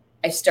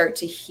 I start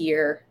to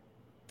hear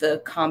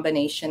the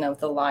combination of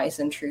the lies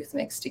and truth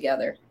mixed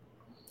together.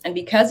 And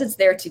because it's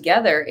there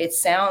together, it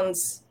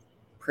sounds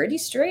pretty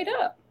straight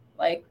up,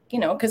 like,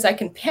 because I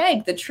can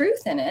peg the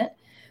truth in it,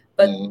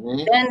 but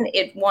then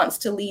it wants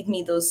to lead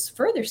me those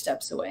further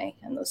steps away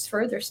and those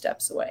further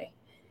steps away.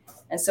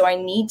 And so I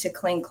need to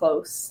cling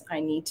close.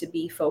 I need to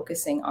be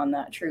focusing on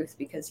that truth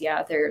because,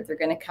 they're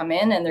going to come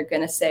in and they're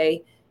going to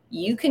say,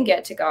 you can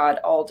get to God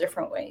all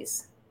different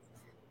ways.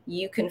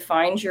 You can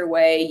find your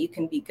way. You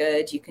can be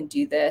good. You can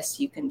do this.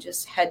 You can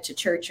just head to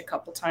church a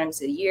couple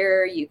times a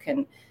year. You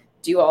can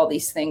do all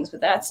these things, but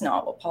that's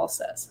not what Paul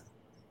says.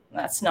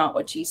 That's not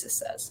what Jesus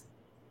says.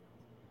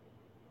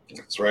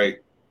 That's right.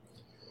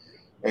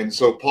 And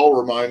so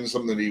Paul reminds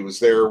them that he was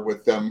there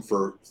with them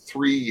for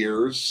 3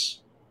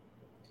 years.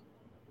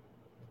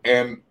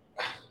 And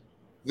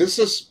this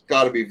has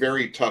got to be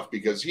very tough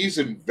because he's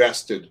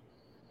invested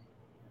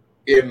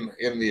in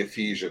the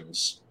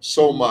Ephesians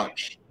so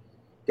much.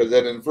 But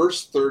then in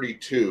verse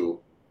 32,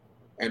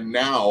 and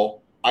now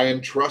I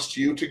entrust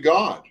you to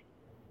God,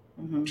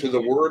 to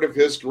the word of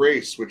his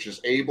grace, which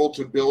is able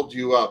to build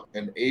you up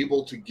and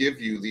able to give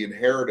you the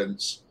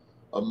inheritance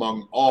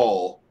among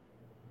all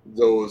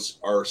those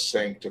are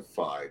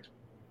sanctified.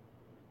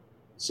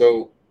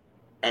 So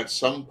at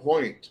some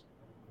point,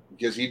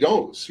 because he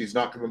knows he's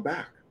not coming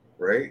back,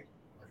 right?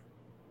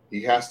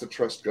 He has to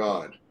trust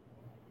God.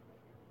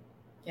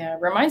 Yeah,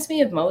 it reminds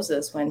me of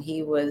Moses when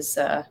he was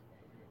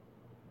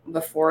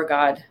before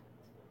God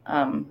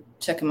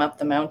took him up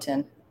the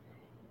mountain.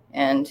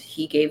 And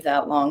he gave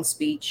that long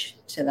speech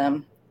to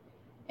them.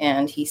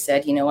 And he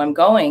said, I'm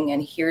going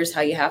and here's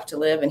how you have to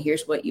live. And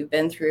here's what you've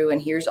been through.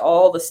 And here's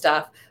all the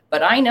stuff.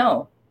 But I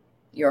know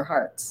your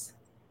hearts.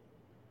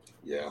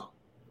 Yeah.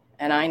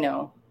 And I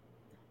know.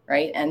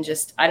 Right. And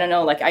just, I don't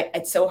know,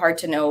 it's so hard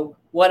to know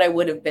what I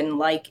would have been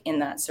like in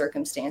that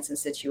circumstance and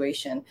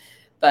situation.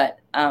 But,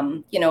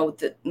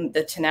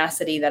 the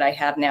tenacity that I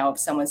have now, if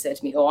someone said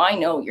to me, oh, I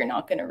know you're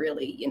not going to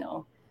really,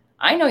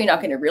 I know you're not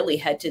going to really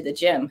head to the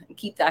gym and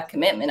keep that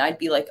commitment. I'd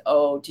be like,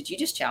 oh, did you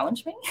just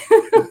challenge me?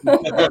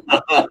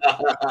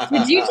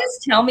 Did you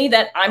just tell me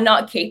that I'm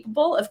not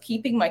capable of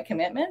keeping my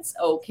commitments?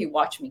 Oh, okay,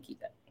 watch me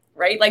keep it.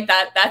 Right? Like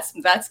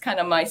that's kind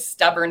of my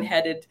stubborn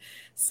headed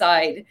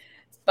side.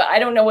 But I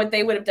don't know what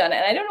they would have done.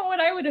 And I don't know what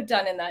I would have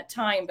done in that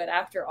time. But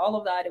after all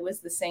of that, it was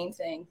the same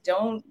thing.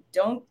 Don't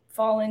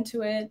fall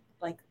into it.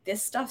 Like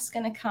this stuff's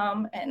going to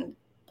come.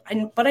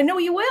 But I know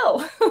you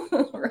will.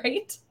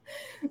 Right?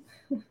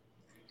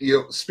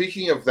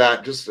 Speaking of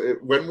that, just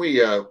when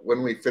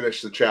we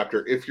finish the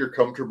chapter, if you're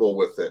comfortable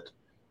with it,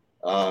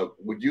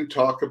 would you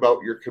talk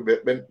about your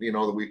commitment,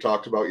 that we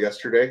talked about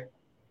yesterday?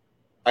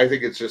 I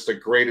think it's just a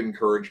great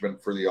encouragement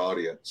for the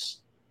audience.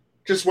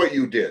 Just what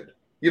you did.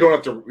 You don't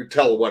have to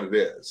tell what it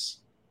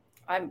is.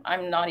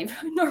 I'm not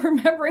even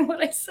remembering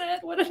what I said.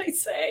 What did I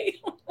say?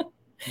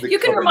 You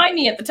can remind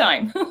me at the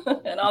time.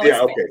 And I'll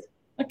explain.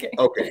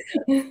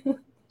 Okay.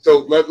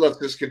 So let's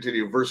just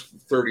continue. Verse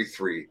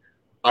 33.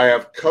 I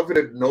have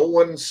coveted no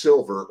one's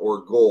silver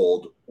or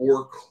gold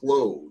or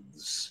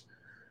clothes.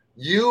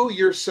 You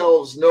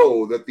yourselves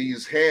know that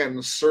these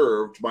hands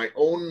served my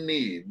own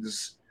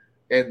needs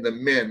and the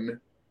men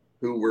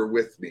who were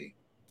with me.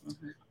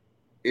 Mm-hmm.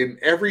 In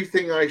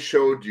everything I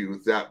showed you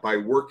that by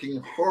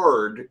working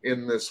hard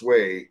in this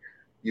way,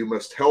 you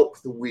must help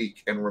the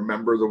weak and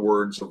remember the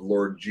words of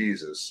Lord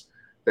Jesus,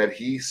 that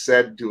he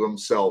said to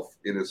himself,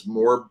 it is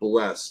more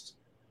blessed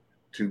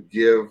to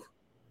give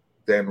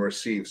than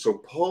receive. So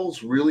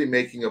Paul's really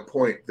making a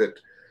point that,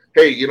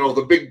 hey,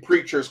 the big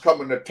preacher's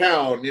coming to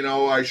town,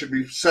 I should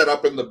be set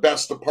up in the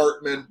best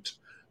apartment,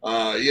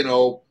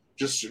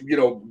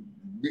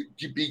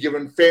 be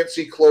given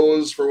fancy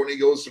clothes for when he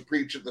goes to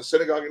preach at the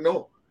synagogue.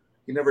 No,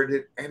 he never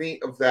did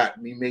any of that.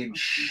 And he made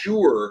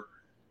sure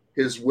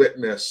his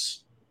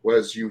witness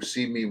was, you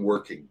see me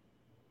working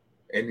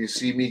and you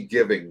see me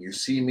giving, you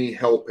see me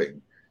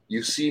helping,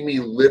 you see me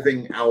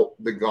living out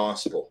the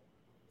gospel.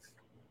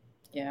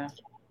 Yeah.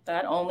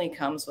 That only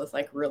comes with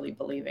really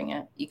believing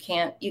it. You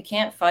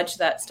can't fudge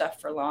that stuff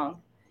for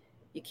long.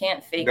 You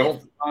can't fake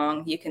it for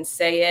long. You can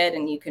say it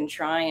and you can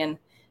try and,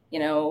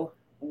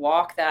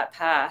 walk that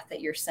path that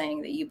you're saying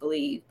that you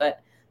believe.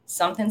 But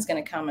something's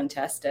going to come and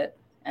test it.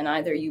 And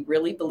either you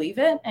really believe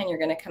it and you're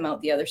going to come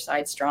out the other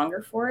side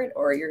stronger for it,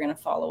 or you're going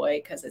to fall away,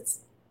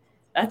 because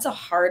that's a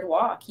hard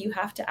walk. You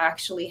have to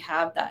actually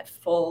have that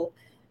full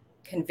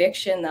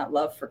conviction, that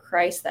love for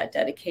Christ, that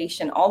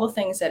dedication, all the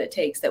things that it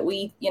takes that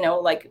we,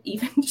 like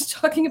even just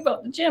talking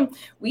about the gym,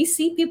 we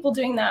see people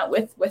doing that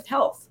with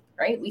health,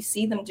 right? We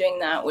see them doing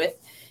that with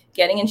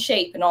getting in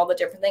shape and all the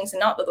different things. And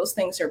not that those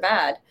things are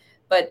bad,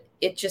 but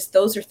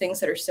those are things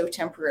that are so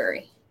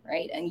temporary,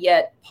 right? And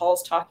yet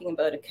Paul's talking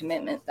about a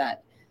commitment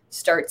that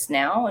starts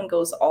now and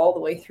goes all the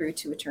way through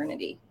to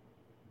eternity.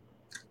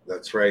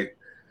 That's right.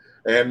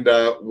 And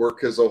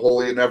work is a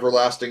holy and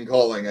everlasting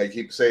calling. I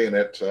keep saying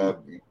it.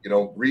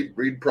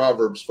 Read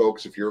Proverbs,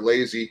 folks. If you're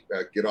lazy,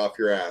 get off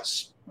your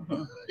ass.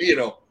 And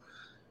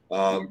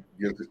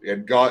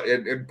God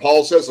and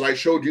Paul says, and I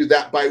showed you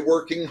that by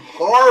working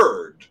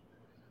hard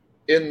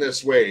in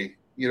this way,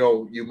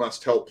 you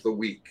must help the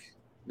weak.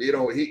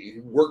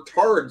 He worked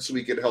hard so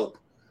he could help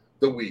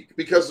the weak,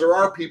 because there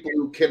are people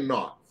who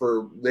cannot,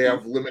 they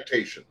have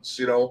limitations.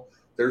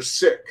 They're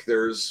sick.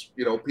 There's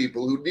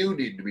people who do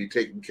need to be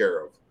taken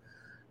care of.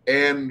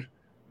 And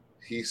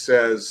he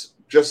says,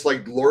 just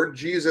like Lord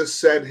Jesus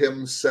said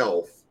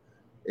himself,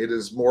 it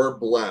is more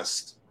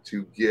blessed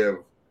to give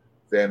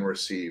than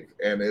receive.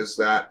 And is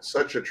that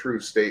such a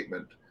true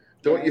statement?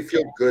 Don't you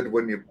feel good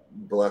when you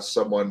bless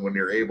someone, when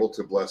you're able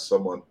to bless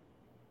someone?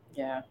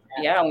 Yeah.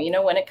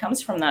 When it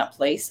comes from that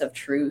place of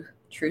true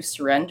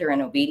surrender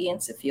and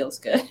obedience, it feels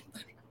good.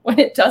 When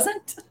it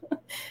doesn't,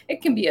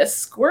 it can be a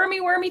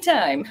squirmy, wormy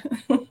time.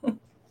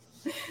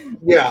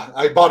 Yeah,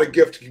 I bought a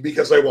gift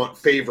because I want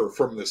favor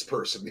from this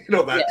person.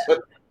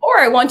 Or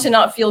I want to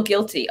not feel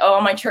guilty. Oh,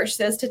 my church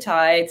says to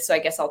tithe, so I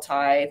guess I'll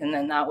tithe. And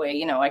then that way,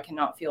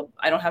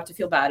 I don't have to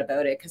feel bad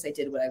about it because I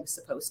did what I was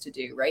supposed to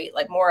do, right?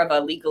 Like more of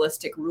a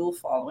legalistic rule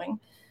following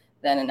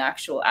than an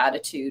actual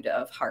attitude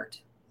of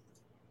heart.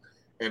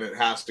 And it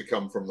has to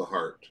come from the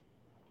heart.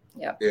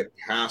 Yeah. It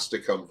has to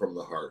come from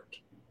the heart.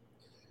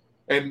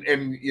 And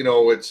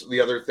it's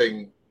the other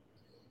thing,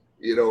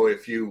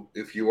 if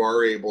you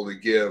are able to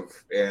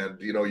give, and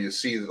you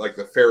see like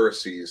the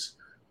Pharisees,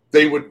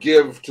 they would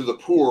give to the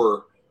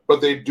poor,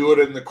 but they'd do it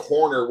in the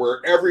corner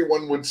where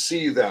everyone would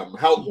see them.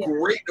 How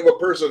great of a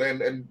person.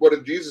 And what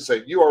did Jesus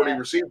say? You already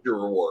received your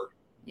reward.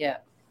 Yeah.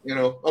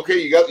 Okay,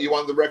 you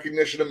want the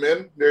recognition of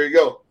men? There you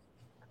go.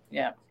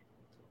 Yeah.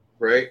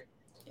 Right?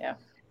 Yeah.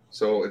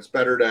 So it's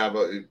better to have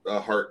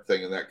a heart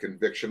thing and that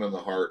conviction in the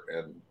heart.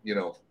 And,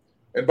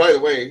 and by the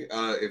way,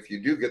 if you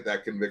do get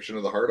that conviction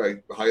of the heart,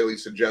 I highly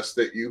suggest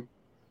that you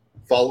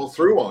follow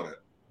through on it.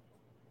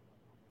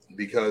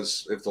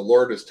 Because if the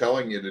Lord is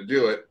telling you to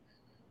do it,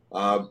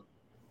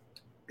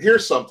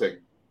 here's something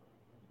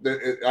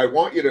that I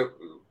want you to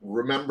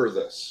remember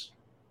this.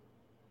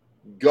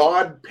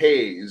 God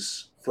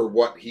pays for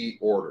what he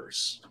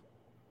orders.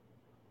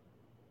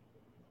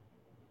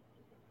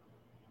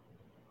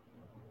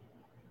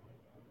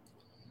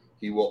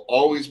 He will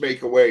always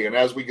make a way. And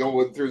as we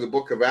go through the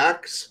book of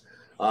Acts,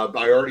 I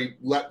already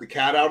let the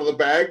cat out of the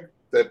bag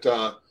that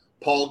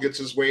Paul gets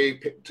his way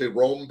to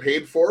Rome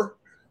paid for.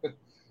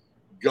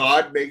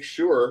 God makes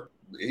sure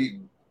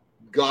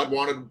God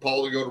wanted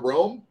Paul to go to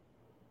Rome.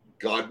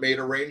 God made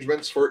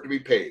arrangements for it to be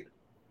paid.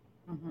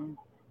 Mm-hmm.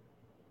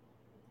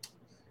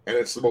 And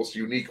it's the most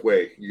unique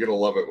way. You're going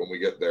to love it when we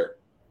get there.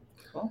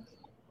 Cool.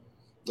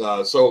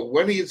 So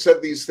when he had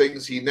said these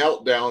things, he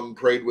knelt down,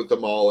 prayed with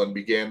them all, and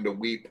began to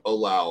weep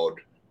aloud,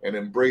 and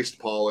embraced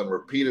Paul and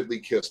repeatedly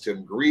kissed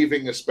him,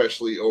 grieving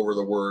especially over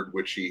the word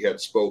which he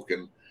had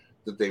spoken,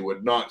 that they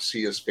would not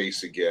see his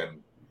face again.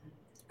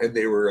 And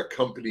they were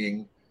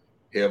accompanying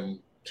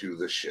him to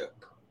the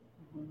ship.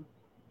 Mm-hmm.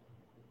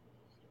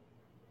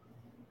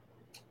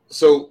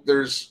 So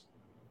there's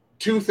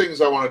two things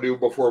I want to do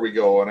before we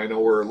go, and I know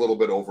we're a little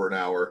bit over an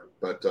hour,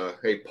 but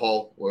hey,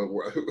 Paul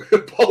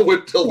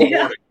went till the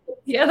morning.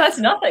 Yeah, that's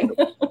nothing.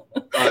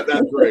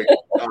 That's great.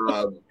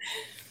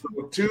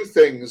 Two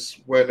things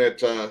when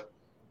it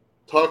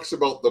talks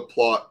about the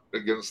plot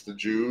against the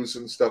Jews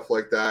and stuff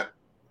like that.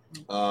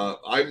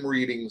 I'm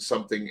reading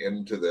something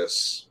into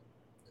this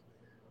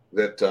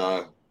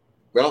that,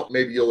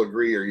 maybe you'll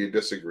agree or you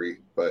disagree,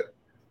 but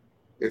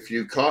if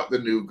you caught the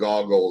new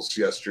goggles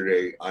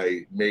yesterday,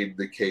 I made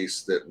the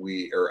case that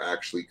we are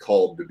actually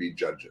called to be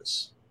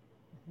judges.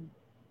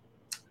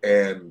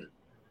 And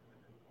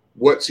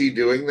what's he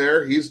doing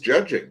there? He's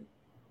judging,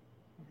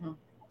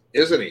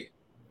 isn't he?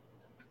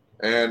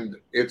 And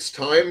it's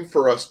time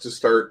for us to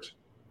start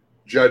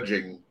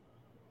judging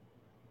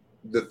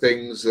the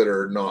things that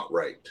are not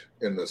right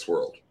in this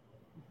world.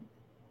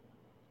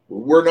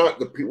 We're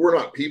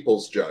not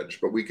people's judge,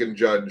 but we can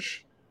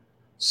judge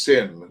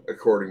sin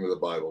according to the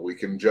Bible. We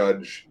can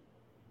judge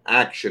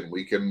action.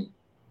 We can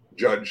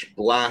judge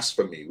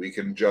blasphemy. We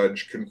can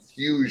judge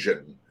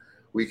confusion.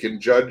 We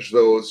can judge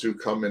those who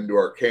come into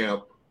our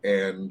camp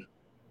and,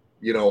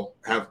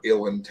 have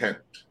ill intent.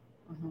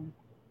 Mm-hmm.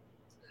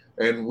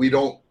 And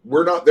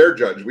we're not their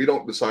judge. We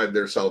don't decide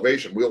their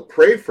salvation. We'll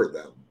pray for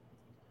them.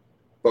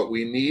 But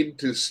we need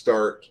to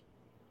start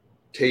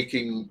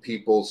taking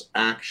people's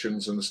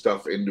actions and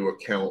stuff into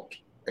account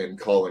and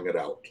calling it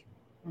out.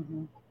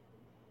 Mm-hmm.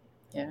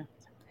 Yeah.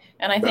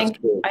 And I That's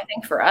think cool.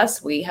 for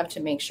us, we have to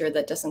make sure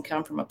that doesn't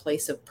come from a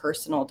place of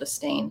personal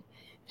disdain.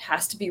 It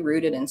has to be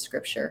rooted in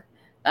scripture.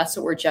 That's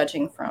what we're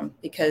judging from.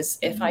 Because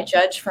if I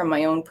judge from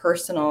my own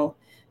personal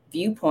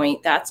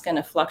viewpoint, that's going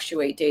to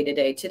fluctuate day to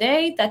day.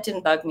 Today, that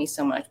didn't bug me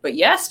so much, but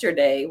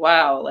yesterday,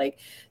 wow.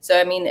 So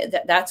I mean,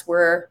 that's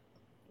where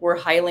we're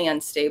highly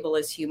unstable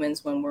as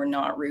humans, when we're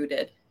not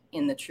rooted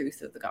in the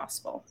truth of the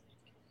gospel.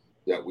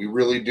 Yeah, we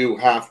really do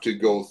have to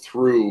go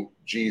through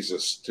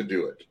Jesus to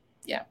do it.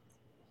 Yeah.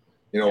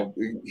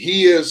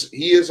 He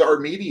is our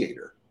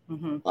mediator.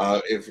 Mm-hmm.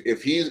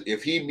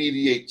 If he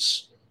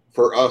mediates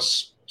for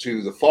us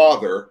to the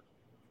Father,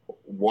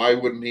 why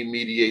wouldn't he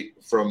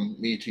mediate from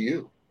me to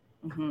you?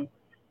 Mm-hmm.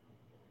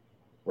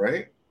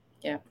 Right?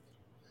 Yeah.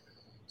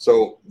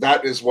 So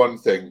that is one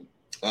thing.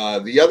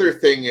 The other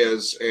thing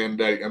is,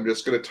 and I'm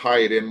just going to tie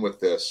it in with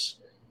this,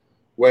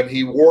 when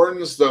he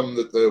warns them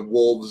that the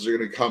wolves are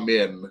going to come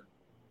in,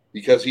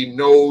 because he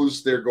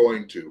knows they're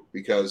going to,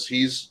 because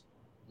he's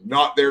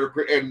not there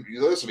to, and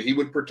listen, he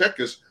would protect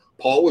us.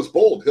 Paul was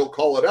bold. He'll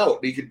call it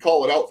out. He could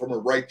call it out from a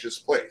righteous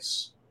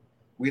place.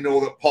 We know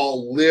that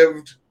Paul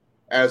lived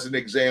as an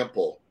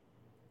example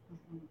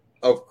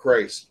of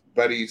Christ,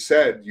 but he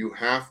said, you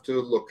have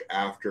to look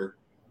after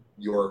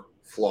your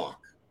flock.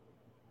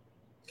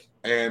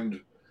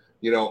 And,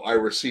 I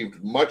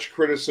received much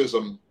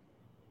criticism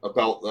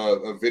about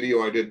a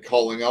video I did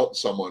calling out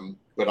someone,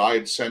 but I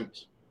had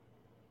sent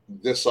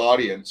this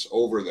audience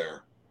over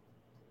there,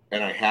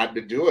 and I had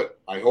to do it.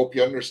 I hope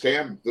you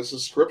understand. This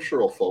is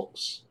scriptural,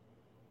 folks.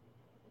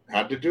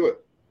 Had to do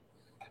it.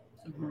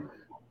 Mm-hmm.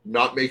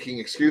 Not making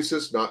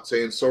excuses, not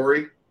saying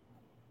sorry.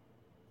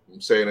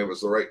 I'm saying it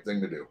was the right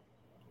thing to do.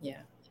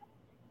 Yeah.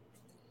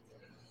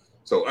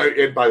 So,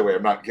 and by the way,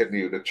 I'm not getting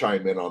you to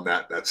chime in on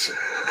that. That's,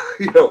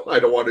 I don't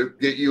want to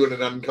get you in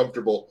an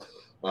uncomfortable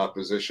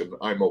position.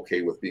 I'm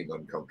okay with being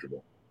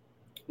uncomfortable.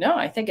 No,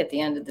 I think at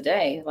the end of the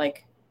day,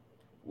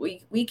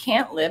 we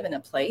can't live in a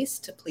place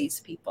to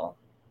please people.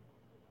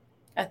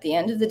 At the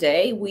end of the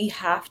day, we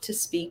have to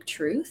speak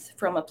truth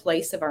from a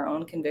place of our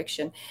own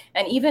conviction.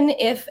 And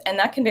and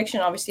that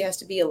conviction obviously has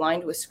to be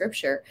aligned with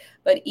scripture,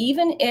 but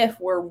even if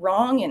we're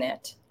wrong in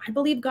it, I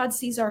believe God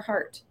sees our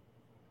heart.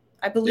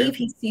 I believe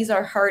he sees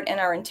our heart and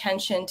our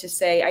intention to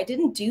say, I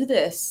didn't do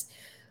this,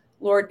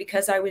 Lord,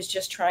 because I was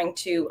just trying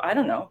to, I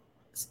don't know,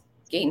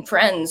 gain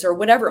friends or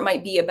whatever it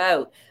might be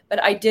about.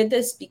 But I did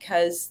this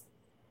because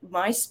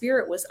my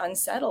spirit was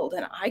unsettled,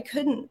 and I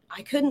couldn't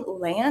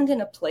land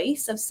in a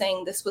place of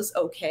saying this was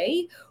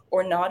okay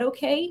or not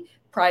okay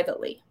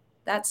privately.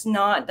 That's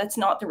not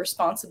the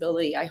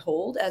responsibility I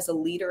hold as a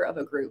leader of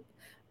a group.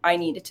 I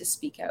needed to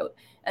speak out.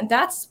 And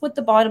that's what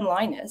the bottom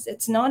line is.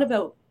 It's not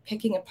about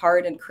picking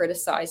apart and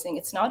criticizing.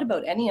 It's not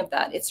about any of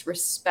that. It's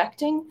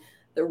respecting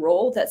the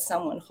role that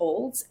someone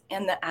holds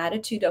and the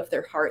attitude of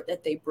their heart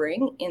that they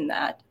bring in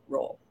that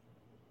role.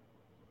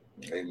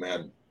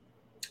 Amen.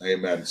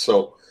 Amen.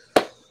 So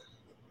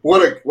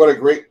what a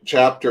great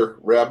chapter,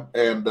 Reb.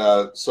 And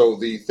so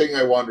the thing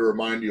I wanted to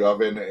remind you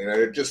of, and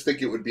I just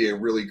think it would be a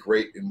really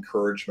great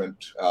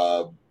encouragement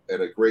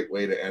and a great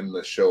way to end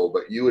the show,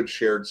 but you had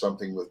shared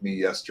something with me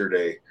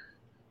yesterday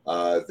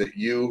that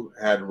you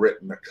had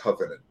written a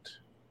covenant.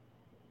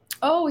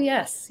 Oh,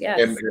 yes.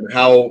 And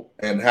how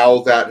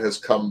that has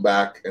come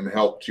back and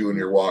helped you in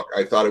your walk.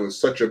 I thought it was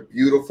such a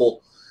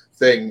beautiful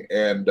thing,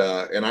 and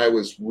I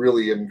was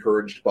really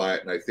encouraged by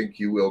it, and I think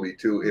you will be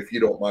too, if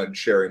you don't mind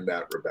sharing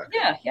that, Rebecca.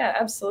 Yeah,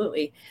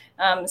 absolutely.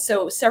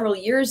 So several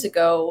years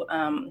ago,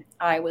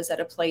 I was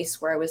at a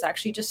place where I was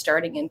actually just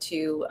starting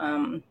into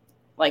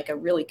a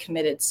really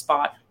committed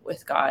spot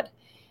with God.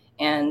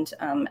 And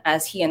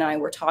as he and I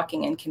were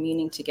talking and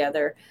communing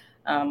together,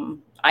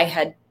 I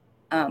had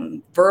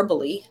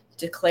verbally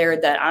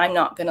declared that I'm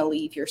not going to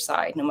leave your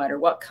side, no matter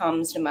what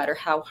comes, no matter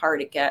how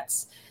hard it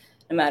gets,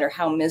 no matter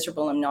how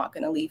miserable, I'm not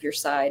going to leave your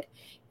side.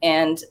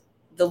 And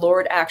the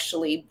Lord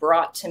actually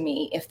brought to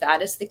me, if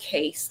that is the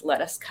case,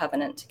 let us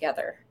covenant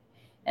together.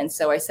 And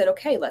so I said,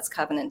 okay, let's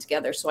covenant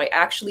together. So I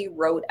actually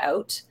wrote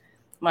out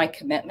my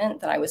commitment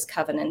that I was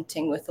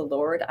covenanting with the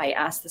Lord. I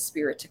asked the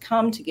Spirit to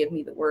come to give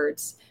me the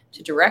words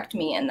to direct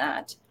me in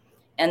that.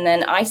 And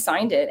then I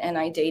signed it and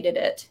I dated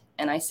it.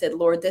 And I said,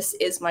 Lord, this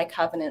is my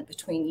covenant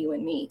between you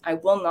and me. I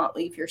will not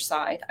leave your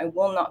side. I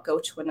will not go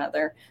to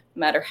another, no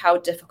matter how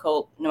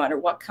difficult, no matter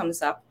what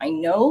comes up. I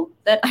know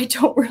that I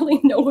don't really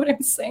know what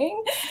I'm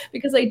saying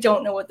because I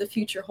don't know what the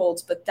future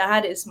holds, but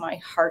that is my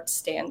heart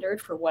standard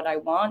for what I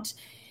want.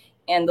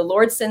 And the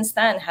Lord since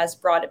then has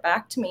brought it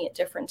back to me at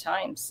different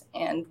times.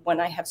 And when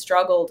I have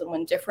struggled and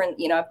when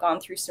I've gone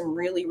through some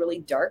really, really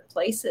dark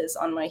places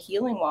on my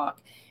healing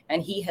walk,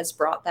 and he has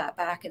brought that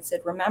back and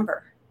said,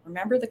 remember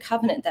the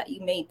covenant that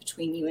you made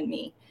between you and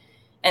me.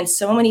 And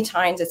so many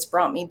times it's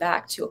brought me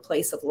back to a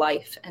place of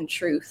life and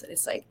truth. And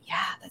it's like,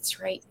 yeah, that's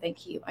right.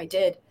 Thank you. I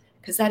did.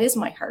 Because that is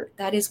my heart.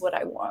 That is what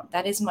I want.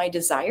 That is my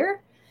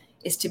desire,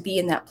 is to be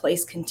in that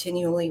place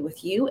continually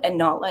with you and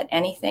not let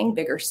anything,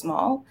 big or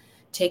small,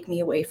 take me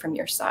away from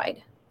your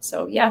side.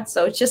 So yeah,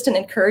 so it's just an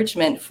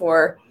encouragement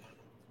for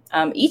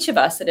each of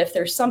us that if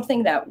there's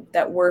something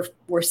that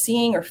we're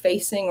seeing or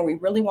facing, or we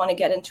really want to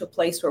get into a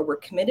place where we're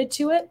committed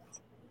to it,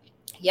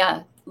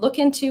 yeah, look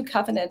into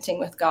covenanting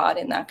with God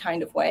in that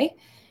kind of way,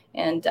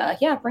 and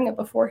bring it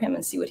before him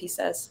and see what he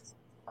says.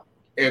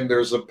 And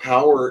there's a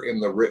power in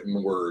the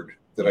written word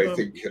that I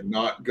think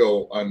cannot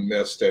go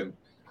unmissed. And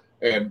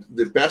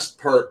the best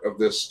part of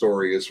this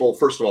story is, well,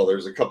 first of all,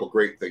 there's a couple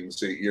great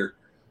things.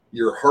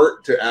 Your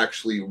heart to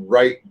actually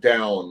write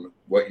down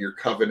what your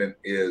covenant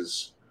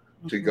is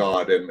to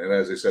God. And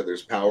as I said,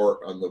 there's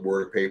power on the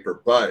word of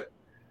paper, but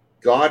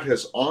God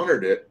has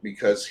honored it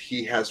because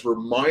he has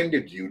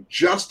reminded you,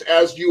 just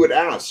as you had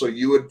asked. So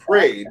you had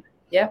prayed,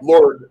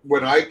 Lord,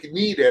 when I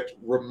need it,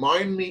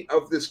 remind me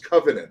of this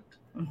covenant.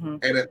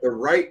 And at the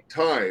right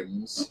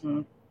times,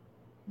 the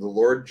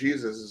Lord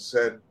Jesus has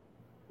said,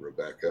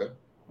 Rebecca.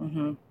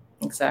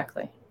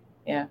 Exactly.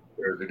 Yeah.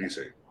 Where did he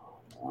say?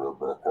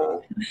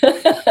 Rebecca.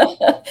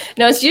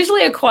 No, it's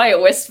usually a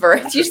quiet whisper.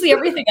 It's usually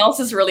everything else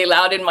is really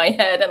loud in my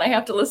head, and I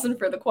have to listen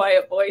for the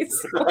quiet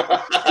voice.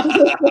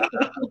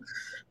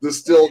 The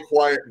still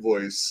quiet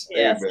voice.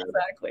 Yes, Amen.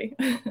 exactly.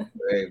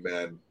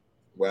 Amen.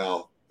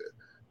 Well,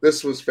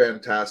 this was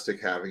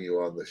fantastic having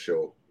you on the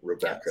show,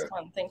 Rebecca. Yeah,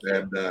 fun. Thank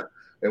you.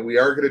 And we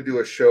are going to do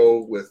a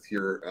show with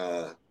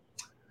your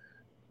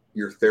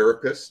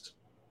therapist,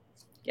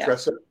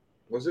 Tressa,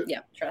 was it? Yeah,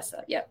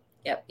 Tressa. Yep.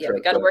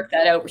 We got to work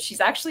that out. She's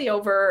actually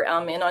over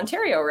in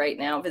Ontario right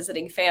now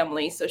visiting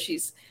family, so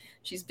she's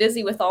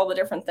busy with all the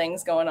different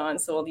things going on.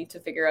 So we'll need to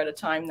figure out a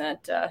time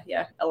that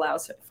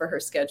allows for her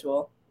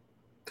schedule.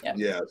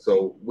 Yeah.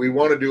 So we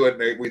want to do it,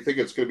 and we think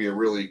it's going to be a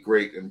really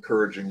great,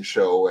 encouraging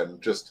show,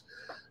 and just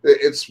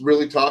it's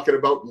really talking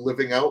about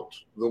living out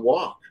the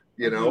walk,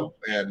 you know,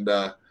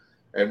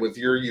 and with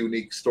your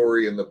unique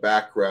story in the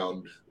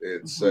background,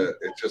 it's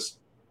just,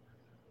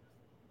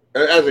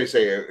 as I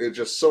say, it's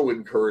just so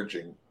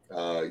encouraging.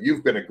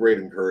 You've been a great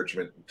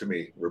encouragement to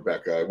me,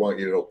 Rebecca. I want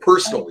you to know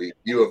personally,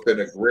 you have been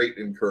a great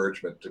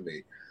encouragement to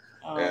me.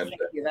 Oh, thank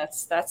you.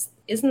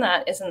 Isn't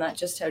that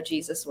just how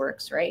Jesus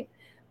works, right?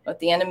 What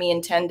the enemy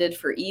intended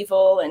for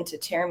evil and to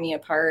tear me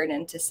apart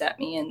and to set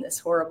me in this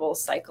horrible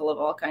cycle of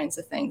all kinds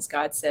of things,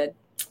 God said,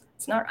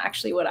 it's not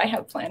actually what I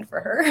have planned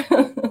for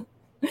her.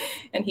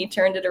 And he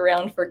turned it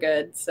around for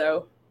good.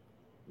 So,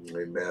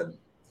 amen.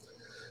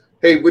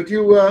 Hey, would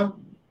you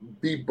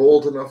be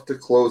bold enough to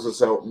close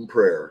us out in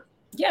prayer?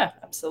 Yeah,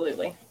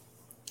 absolutely.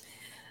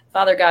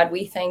 Father God,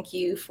 we thank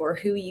you for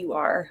who you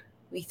are.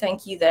 We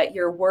thank you that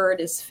your word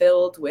is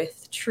filled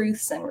with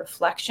truths and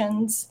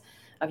reflections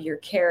of your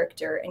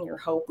character and your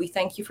hope. We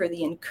thank you for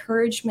the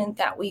encouragement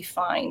that we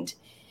find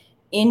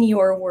in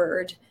your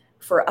word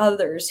for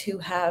others who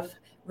have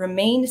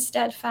remained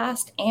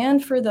steadfast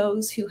and for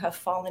those who have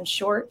fallen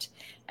short,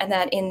 and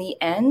that in the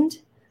end,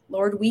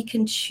 Lord, we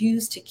can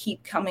choose to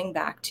keep coming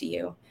back to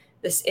you.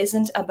 This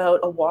isn't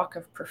about a walk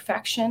of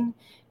perfection,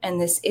 and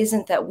this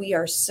isn't that we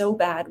are so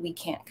bad we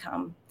can't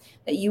come.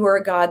 That you are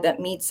a God that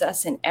meets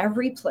us in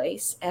every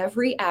place,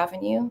 every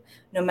avenue,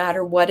 no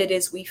matter what it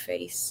is we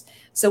face.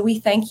 So we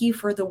thank you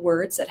for the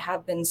words that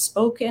have been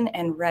spoken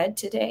and read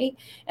today.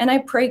 And I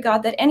pray,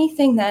 God, that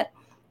anything that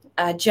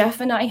Jeff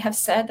and I have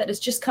said that has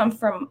just come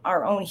from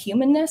our own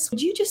humanness,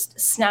 would you just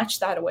snatch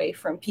that away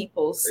from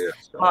people's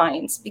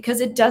minds?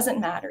 Because it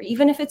doesn't matter.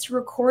 Even if it's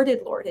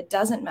recorded, Lord, it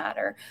doesn't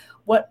matter.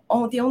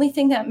 The only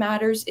thing that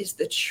matters is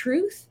the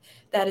truth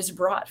that is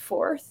brought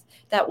forth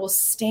that will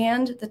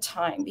stand the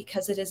time,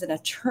 because it is an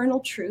eternal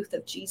truth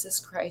of Jesus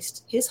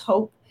Christ, his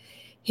hope,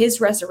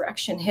 his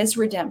resurrection, his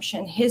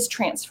redemption, his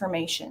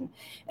transformation.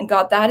 And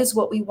God, that is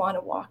what we want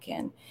to walk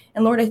in.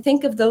 And Lord, I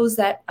think of those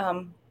that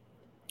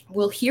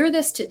will hear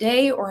this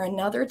today or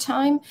another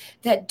time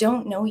that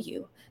don't know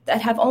you,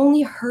 that have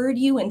only heard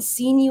you and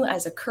seen you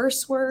as a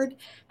curse word,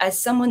 as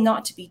someone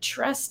not to be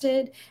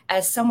trusted,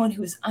 as someone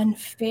who's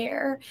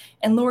unfair.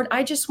 And Lord,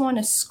 I just want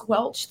to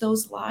squelch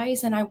those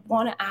lies. And I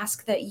want to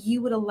ask that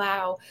you would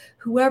allow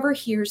whoever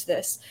hears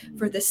this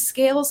for the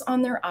scales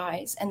on their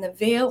eyes and the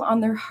veil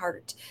on their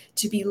heart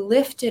to be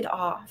lifted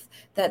off,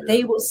 that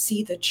they will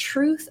see the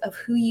truth of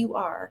who you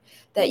are,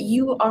 that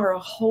you are a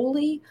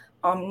holy,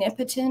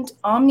 omnipotent,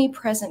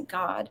 omnipresent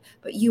God,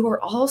 but you are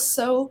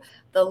also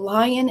the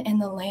lion and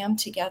the lamb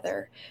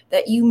together,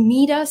 that you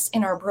meet us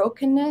in our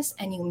brokenness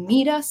and you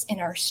meet us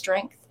in our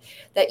strength,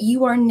 that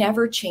you are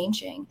never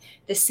changing,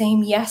 the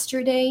same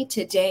yesterday,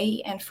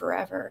 today, and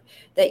forever,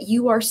 that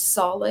you are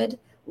solid,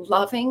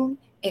 loving,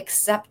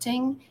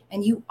 accepting,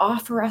 and you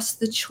offer us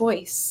the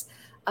choice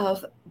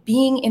of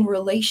being in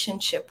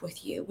relationship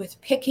with you, with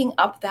picking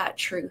up that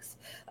truth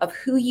of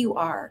who you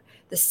are,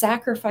 the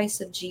sacrifice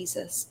of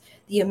Jesus,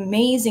 the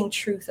amazing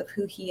truth of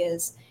who he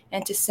is,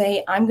 and to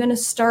say, I'm going to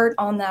start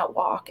on that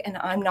walk and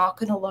I'm not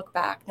going to look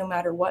back no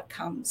matter what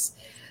comes.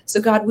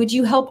 So God, would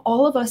you help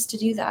all of us to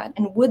do that?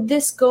 And would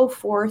this go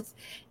forth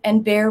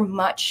and bear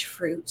much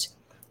fruit,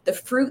 the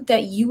fruit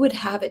that you would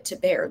have it to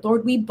bear?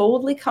 Lord, we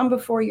boldly come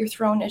before your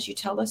throne as you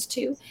tell us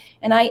to,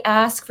 and I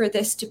ask for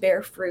this to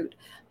bear fruit,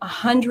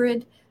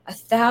 100,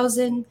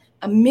 1,000,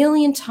 a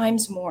million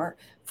times more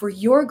for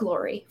your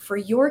glory, for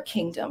your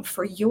kingdom,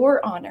 for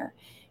your honor.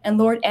 And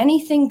Lord,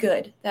 anything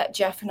good that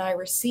Jeff and I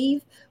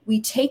receive,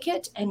 we take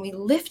it and we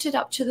lift it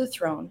up to the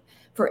throne.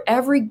 For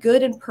every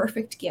good and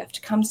perfect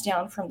gift comes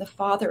down from the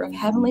Father of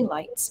heavenly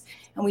lights,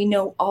 and we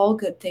know all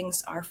good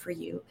things are for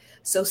you.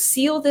 So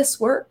seal this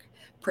work,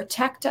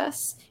 protect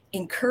us,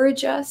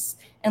 encourage us,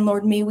 and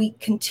Lord, may we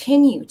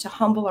continue to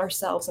humble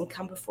ourselves and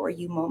come before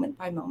you moment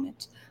by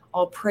moment.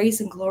 All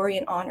praise and glory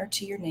and honor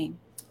to your name.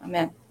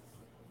 Amen.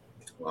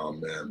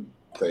 Amen.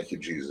 Thank you,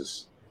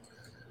 Jesus.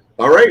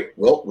 All right.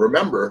 Well,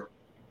 remember,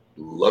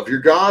 love your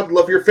God,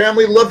 love your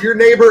family, love your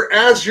neighbor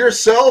as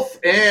yourself.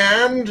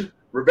 And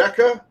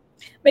Rebecca?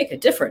 Make a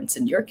difference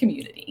in your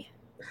community.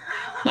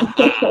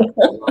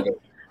 I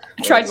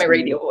tried my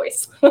radio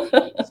voice.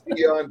 See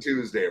you on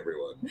Tuesday,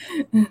 everyone.